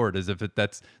barrel forward as if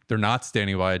they're not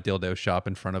standing by a dildo shop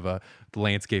in front of a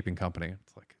landscaping company.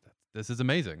 It's like, this is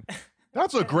amazing.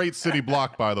 That's a great city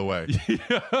block, by the way.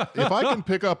 Yeah. If I can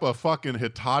pick up a fucking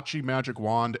Hitachi magic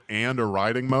wand and a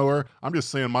riding mower, I'm just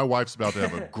saying my wife's about to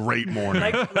have a great morning.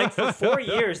 Like for 4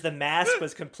 years, the mask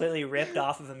was completely ripped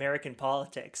off of American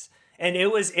politics. And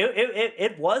it was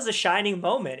a shining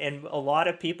moment, and a lot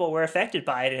of people were affected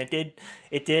by it, and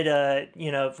it did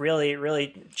really,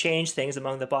 really change things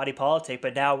among the body politic.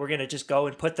 But now we're gonna just go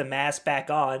and put the mask back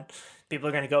on. People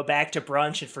are going to go back to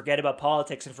brunch and forget about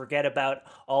politics and forget about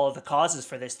all of the causes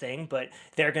for this thing, but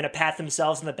they're going to pat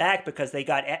themselves in the back because they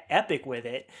got epic with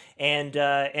it and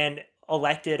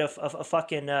elected a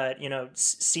fucking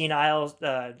senile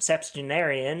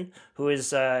septuagenarian who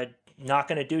is not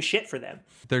going to do shit for them.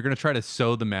 They're going to try to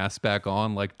sew the mask back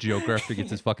on like Joker after he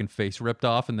gets his fucking face ripped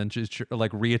off, and then just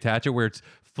like reattach it where it's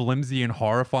flimsy and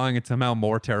horrifying and somehow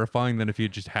more terrifying than if you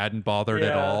just hadn't bothered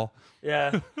at all.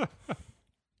 Yeah.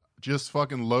 Just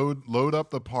fucking load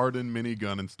up the Pardon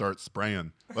minigun and start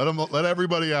spraying. Let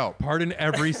everybody out. Pardon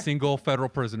every single federal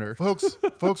prisoner. Folks,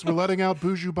 we're letting out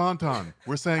Buju Banton.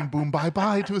 We're saying boom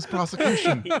bye to his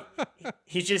prosecution.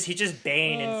 He's just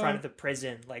Bane in front of the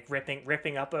prison, like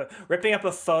ripping up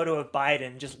a photo of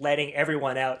Biden, just letting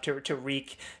everyone out to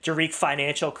wreak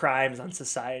financial crimes on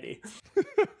society.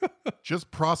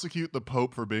 Just prosecute the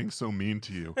Pope for being so mean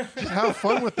to you. Just have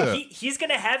fun with it. He's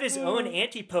gonna have his own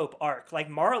anti-Pope arc. Like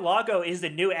Mar-a-Lago is the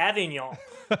new Avignon.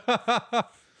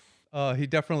 He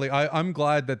definitely. I'm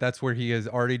glad that's where he has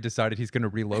already decided he's going to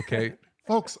relocate.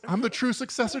 Folks, I'm the true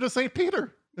successor to St.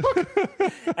 Peter.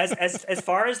 As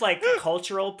far as like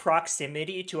cultural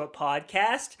proximity to a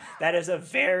podcast, that is a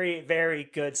very, very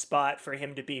good spot for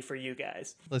him to be for you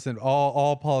guys. Listen,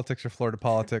 all politics are Florida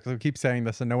politics. I keep saying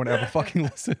this and no one ever fucking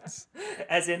listens.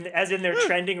 As in their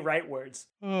trending rightwards.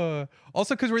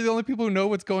 Also, because we're the only people who know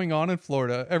what's going on in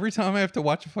Florida. Every time I have to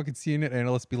watch a fucking CNN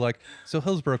analyst be like, so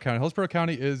Hillsborough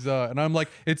County is, and I'm like,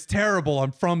 it's terrible.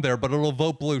 I'm from there, but it'll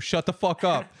vote blue. Shut the fuck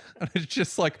up. And it's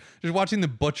just like, just watching the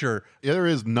butcher. There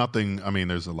is nothing, I mean,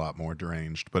 there's a lot more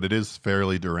deranged, but it is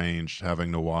fairly deranged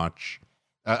having to watch.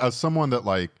 As someone that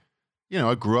like,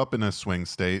 I grew up in a swing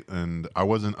state and I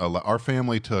wasn't our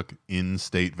family took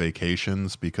in-state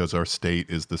vacations because our state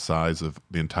is the size of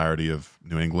the entirety of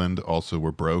New England. Also,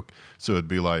 we're broke. So it'd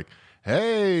be like,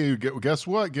 hey, guess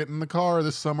what? Get in the car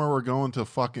this summer. We're going to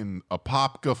fucking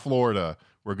Apopka, Florida.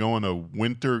 We're going to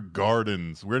Winter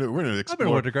Gardens. We're gonna explore. I've been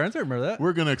to Winter Gardens. I remember that.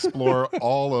 We're gonna explore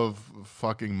all of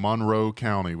fucking Monroe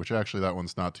County, which actually that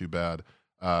one's not too bad.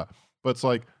 But it's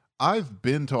like I've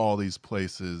been to all these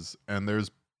places, and there's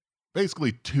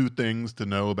basically 2 things to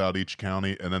know about each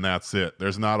county, and then that's it.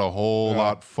 There's not a whole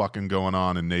lot fucking going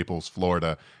on in Naples,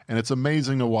 Florida, and it's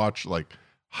amazing to watch like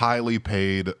highly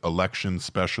paid election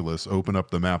specialists open up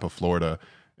the map of Florida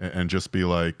and just be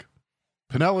like,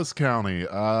 Pinellas County,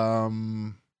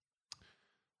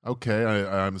 Okay,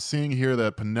 I'm seeing here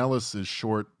that Pinellas is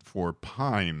short for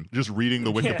pine. Just reading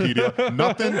the Wikipedia.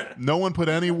 Nothing, no one put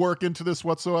any work into this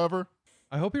whatsoever.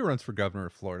 I hope he runs for governor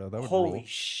of Florida. That would Holy rule.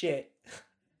 shit.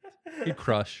 He'd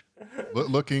crush.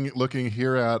 Looking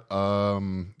here at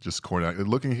just corner.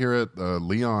 Looking here at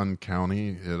Leon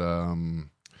County,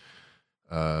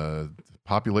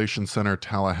 population center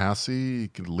Tallahassee.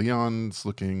 Leon's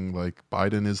looking like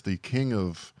Biden is the king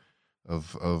of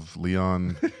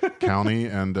Leon County,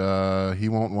 and he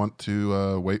won't want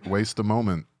to waste a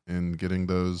moment in getting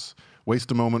those.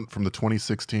 Waste a moment from the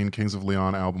 2016 Kings of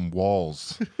Leon album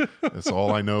Walls. That's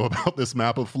all I know about this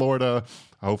map of Florida.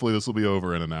 Hopefully this will be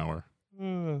over in an hour.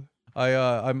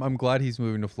 I'm glad he's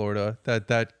moving to Florida.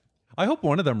 That I hope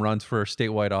one of them runs for a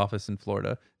statewide office in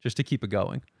Florida just to keep it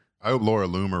going. I hope Laura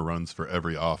Loomer runs for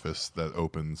every office that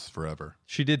opens forever.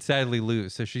 She did sadly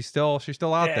lose, so she's still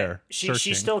out there.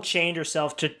 She still chained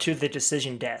herself to the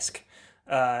decision desk,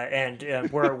 and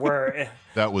we're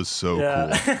that was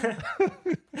so cool.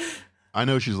 I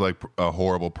know she's like a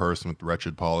horrible person with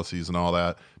wretched policies and all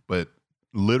that, but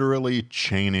literally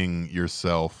chaining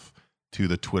yourself to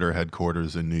the Twitter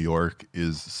headquarters in New York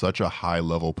is such a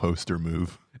high-level poster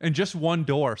move. And just one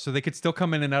door, so they could still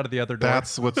come in and out of the other door.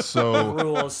 That's what's so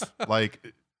rules.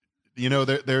 Like, you know,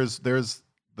 there's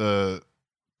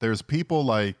people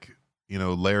like, you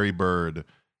know, Larry Bird,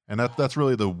 and that's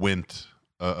really the wint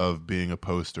of being a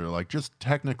poster. Like, just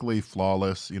technically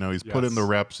flawless. You know, he's put in the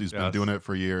reps. He's been doing it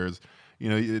for years. You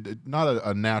know, not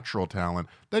a natural talent.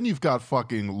 Then you've got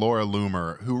fucking Laura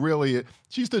Loomer, who really,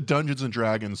 she's the Dungeons and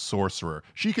Dragons sorcerer.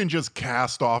 She can just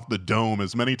cast off the dome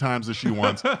as many times as she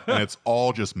wants, and it's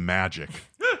all just magic.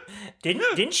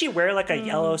 Didn't she wear like a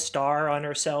yellow star on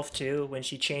herself too when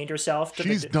she chained herself?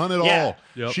 She's done it all.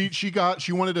 Yep.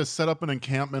 She wanted to set up an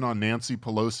encampment on Nancy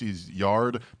Pelosi's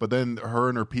yard, but then her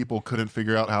and her people couldn't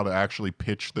figure out how to actually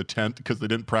pitch the tent because they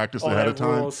didn't practice ahead of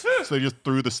time. Rules. So they just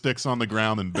threw the sticks on the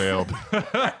ground and bailed.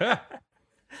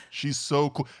 She's so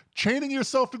cool. Chaining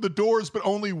yourself to the doors, but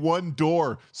only one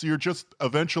door. So you're just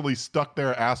eventually stuck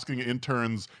there asking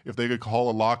interns if they could call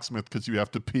a locksmith because you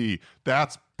have to pee.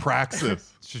 That's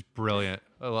praxis. It's just brilliant.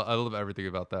 I love everything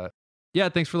about that. Yeah,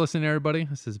 thanks for listening, everybody.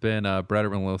 This has been Brad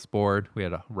at Relentless Board. We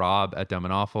had Rob at Dumb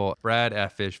and Awful, Brad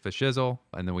at Fish for Shizzle,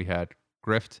 and then we had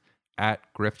Grift at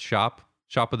Grift Shop.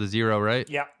 Shop with a zero, right?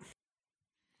 Yeah.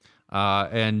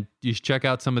 And you should check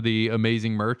out some of the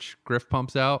amazing merch Grift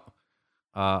pumps out.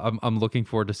 I'm looking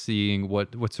forward to seeing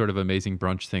what sort of amazing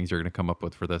brunch things you're going to come up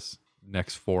with for this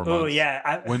next 4 months. Oh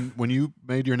yeah. When you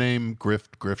made your name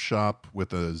Grift Shop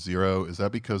with a zero, is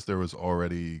that because there was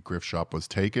already Grift Shop was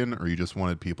taken, or you just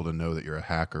wanted people to know that you're a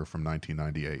hacker from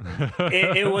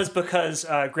 1998? It was because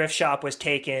Grift Shop was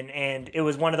taken, and it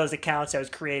was one of those accounts that was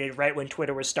created right when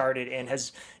Twitter was started, and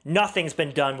nothing's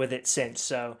been done with it since.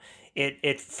 So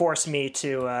it forced me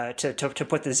to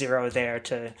put the zero there,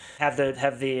 to have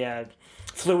the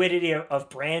fluidity of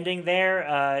branding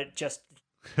there.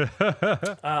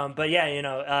 But yeah, you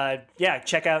know,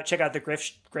 check out the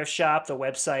Grift Shop. The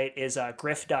website is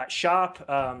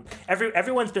grift.shop.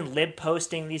 Everyone's been lib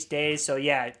posting these days, so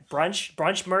yeah,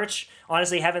 brunch merch.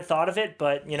 Honestly, haven't thought of it,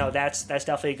 but you know, that's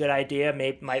definitely a good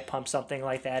idea. Might pump something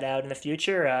like that out in the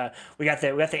future. We got the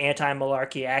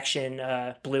anti-malarkey action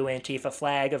blue Antifa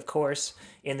flag, of course,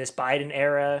 in this Biden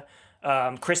era.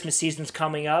 Christmas season's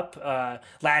coming up.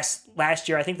 Last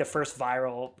year, I think the first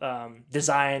viral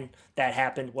design that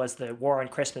happened was the War on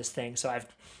Christmas thing. So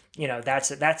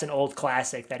that's an old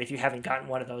classic that if you haven't gotten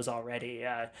one of those already,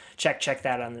 check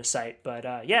that on the site. But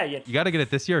you got to get it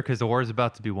this year because the war is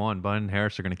about to be won. Biden and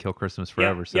Harris are going to kill Christmas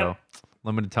forever. So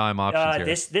limited time options here.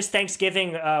 This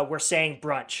Thanksgiving, we're saying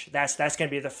brunch. That's going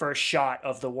to be the first shot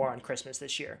of the War on Christmas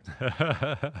this year.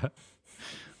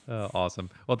 Awesome.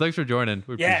 Well, thanks for joining.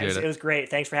 We appreciate it. It was great.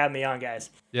 Thanks for having me on, guys.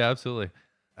 Yeah, absolutely.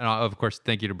 And of course,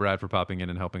 thank you to Brad for popping in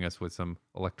and helping us with some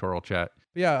electoral chat.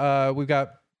 But yeah, we've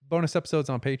got bonus episodes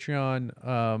on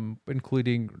Patreon,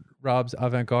 including Rob's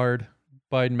Avant-Garde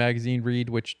Biden magazine read,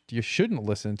 which you shouldn't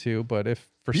listen to, but if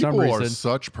for some reason... People are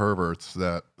such perverts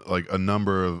that like a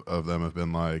number of them have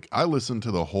been like, I listened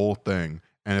to the whole thing.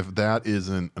 And if that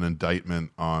isn't an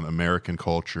indictment on American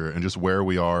culture and just where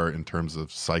we are in terms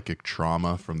of psychic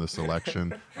trauma from this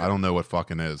election, I don't know what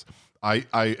fucking is. I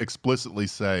explicitly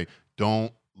say,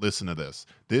 don't listen to this.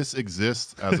 This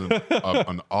exists as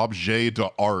an objet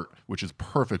d'art, which is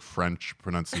perfect French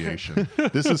pronunciation.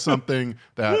 This is something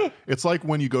that it's like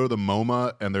when you go to the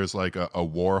MoMA and there's like a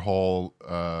Warhol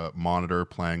monitor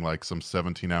playing like some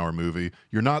 17-hour movie.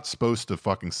 You're not supposed to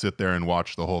fucking sit there and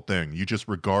watch the whole thing. You just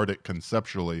regard it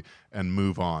conceptually and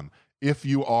move on. if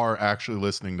you are actually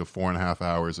listening to 4.5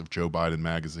 hours of Joe Biden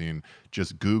magazine,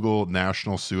 just Google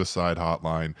National Suicide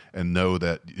Hotline and know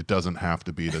that it doesn't have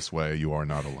to be this way. You are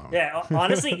not alone. Yeah,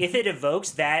 honestly, if it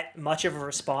evokes that much of a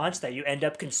response that you end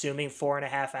up consuming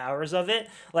 4.5 hours of it,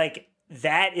 like,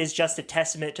 that is just a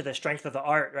testament to the strength of the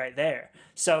art right there.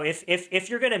 So if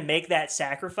you're gonna make that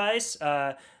sacrifice,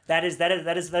 that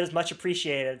is much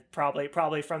appreciated,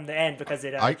 probably from the end, because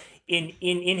it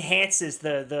enhances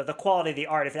the quality of the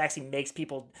art if it actually makes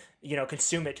people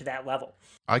consume it to that level.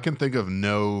 I can think of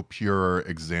no purer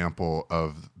example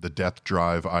of the death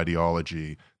drive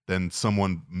ideology than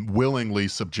someone willingly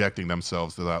subjecting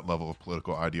themselves to that level of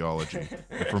political ideology.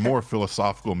 And for more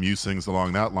philosophical musings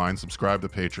along that line, subscribe to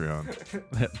Patreon.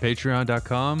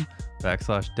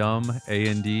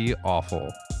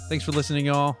 Patreon.com/dumb&awful. Thanks for listening,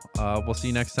 y'all. We'll see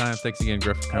you next time. Thanks again,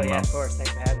 Griff, for coming on. Of course.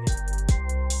 Thanks for having me.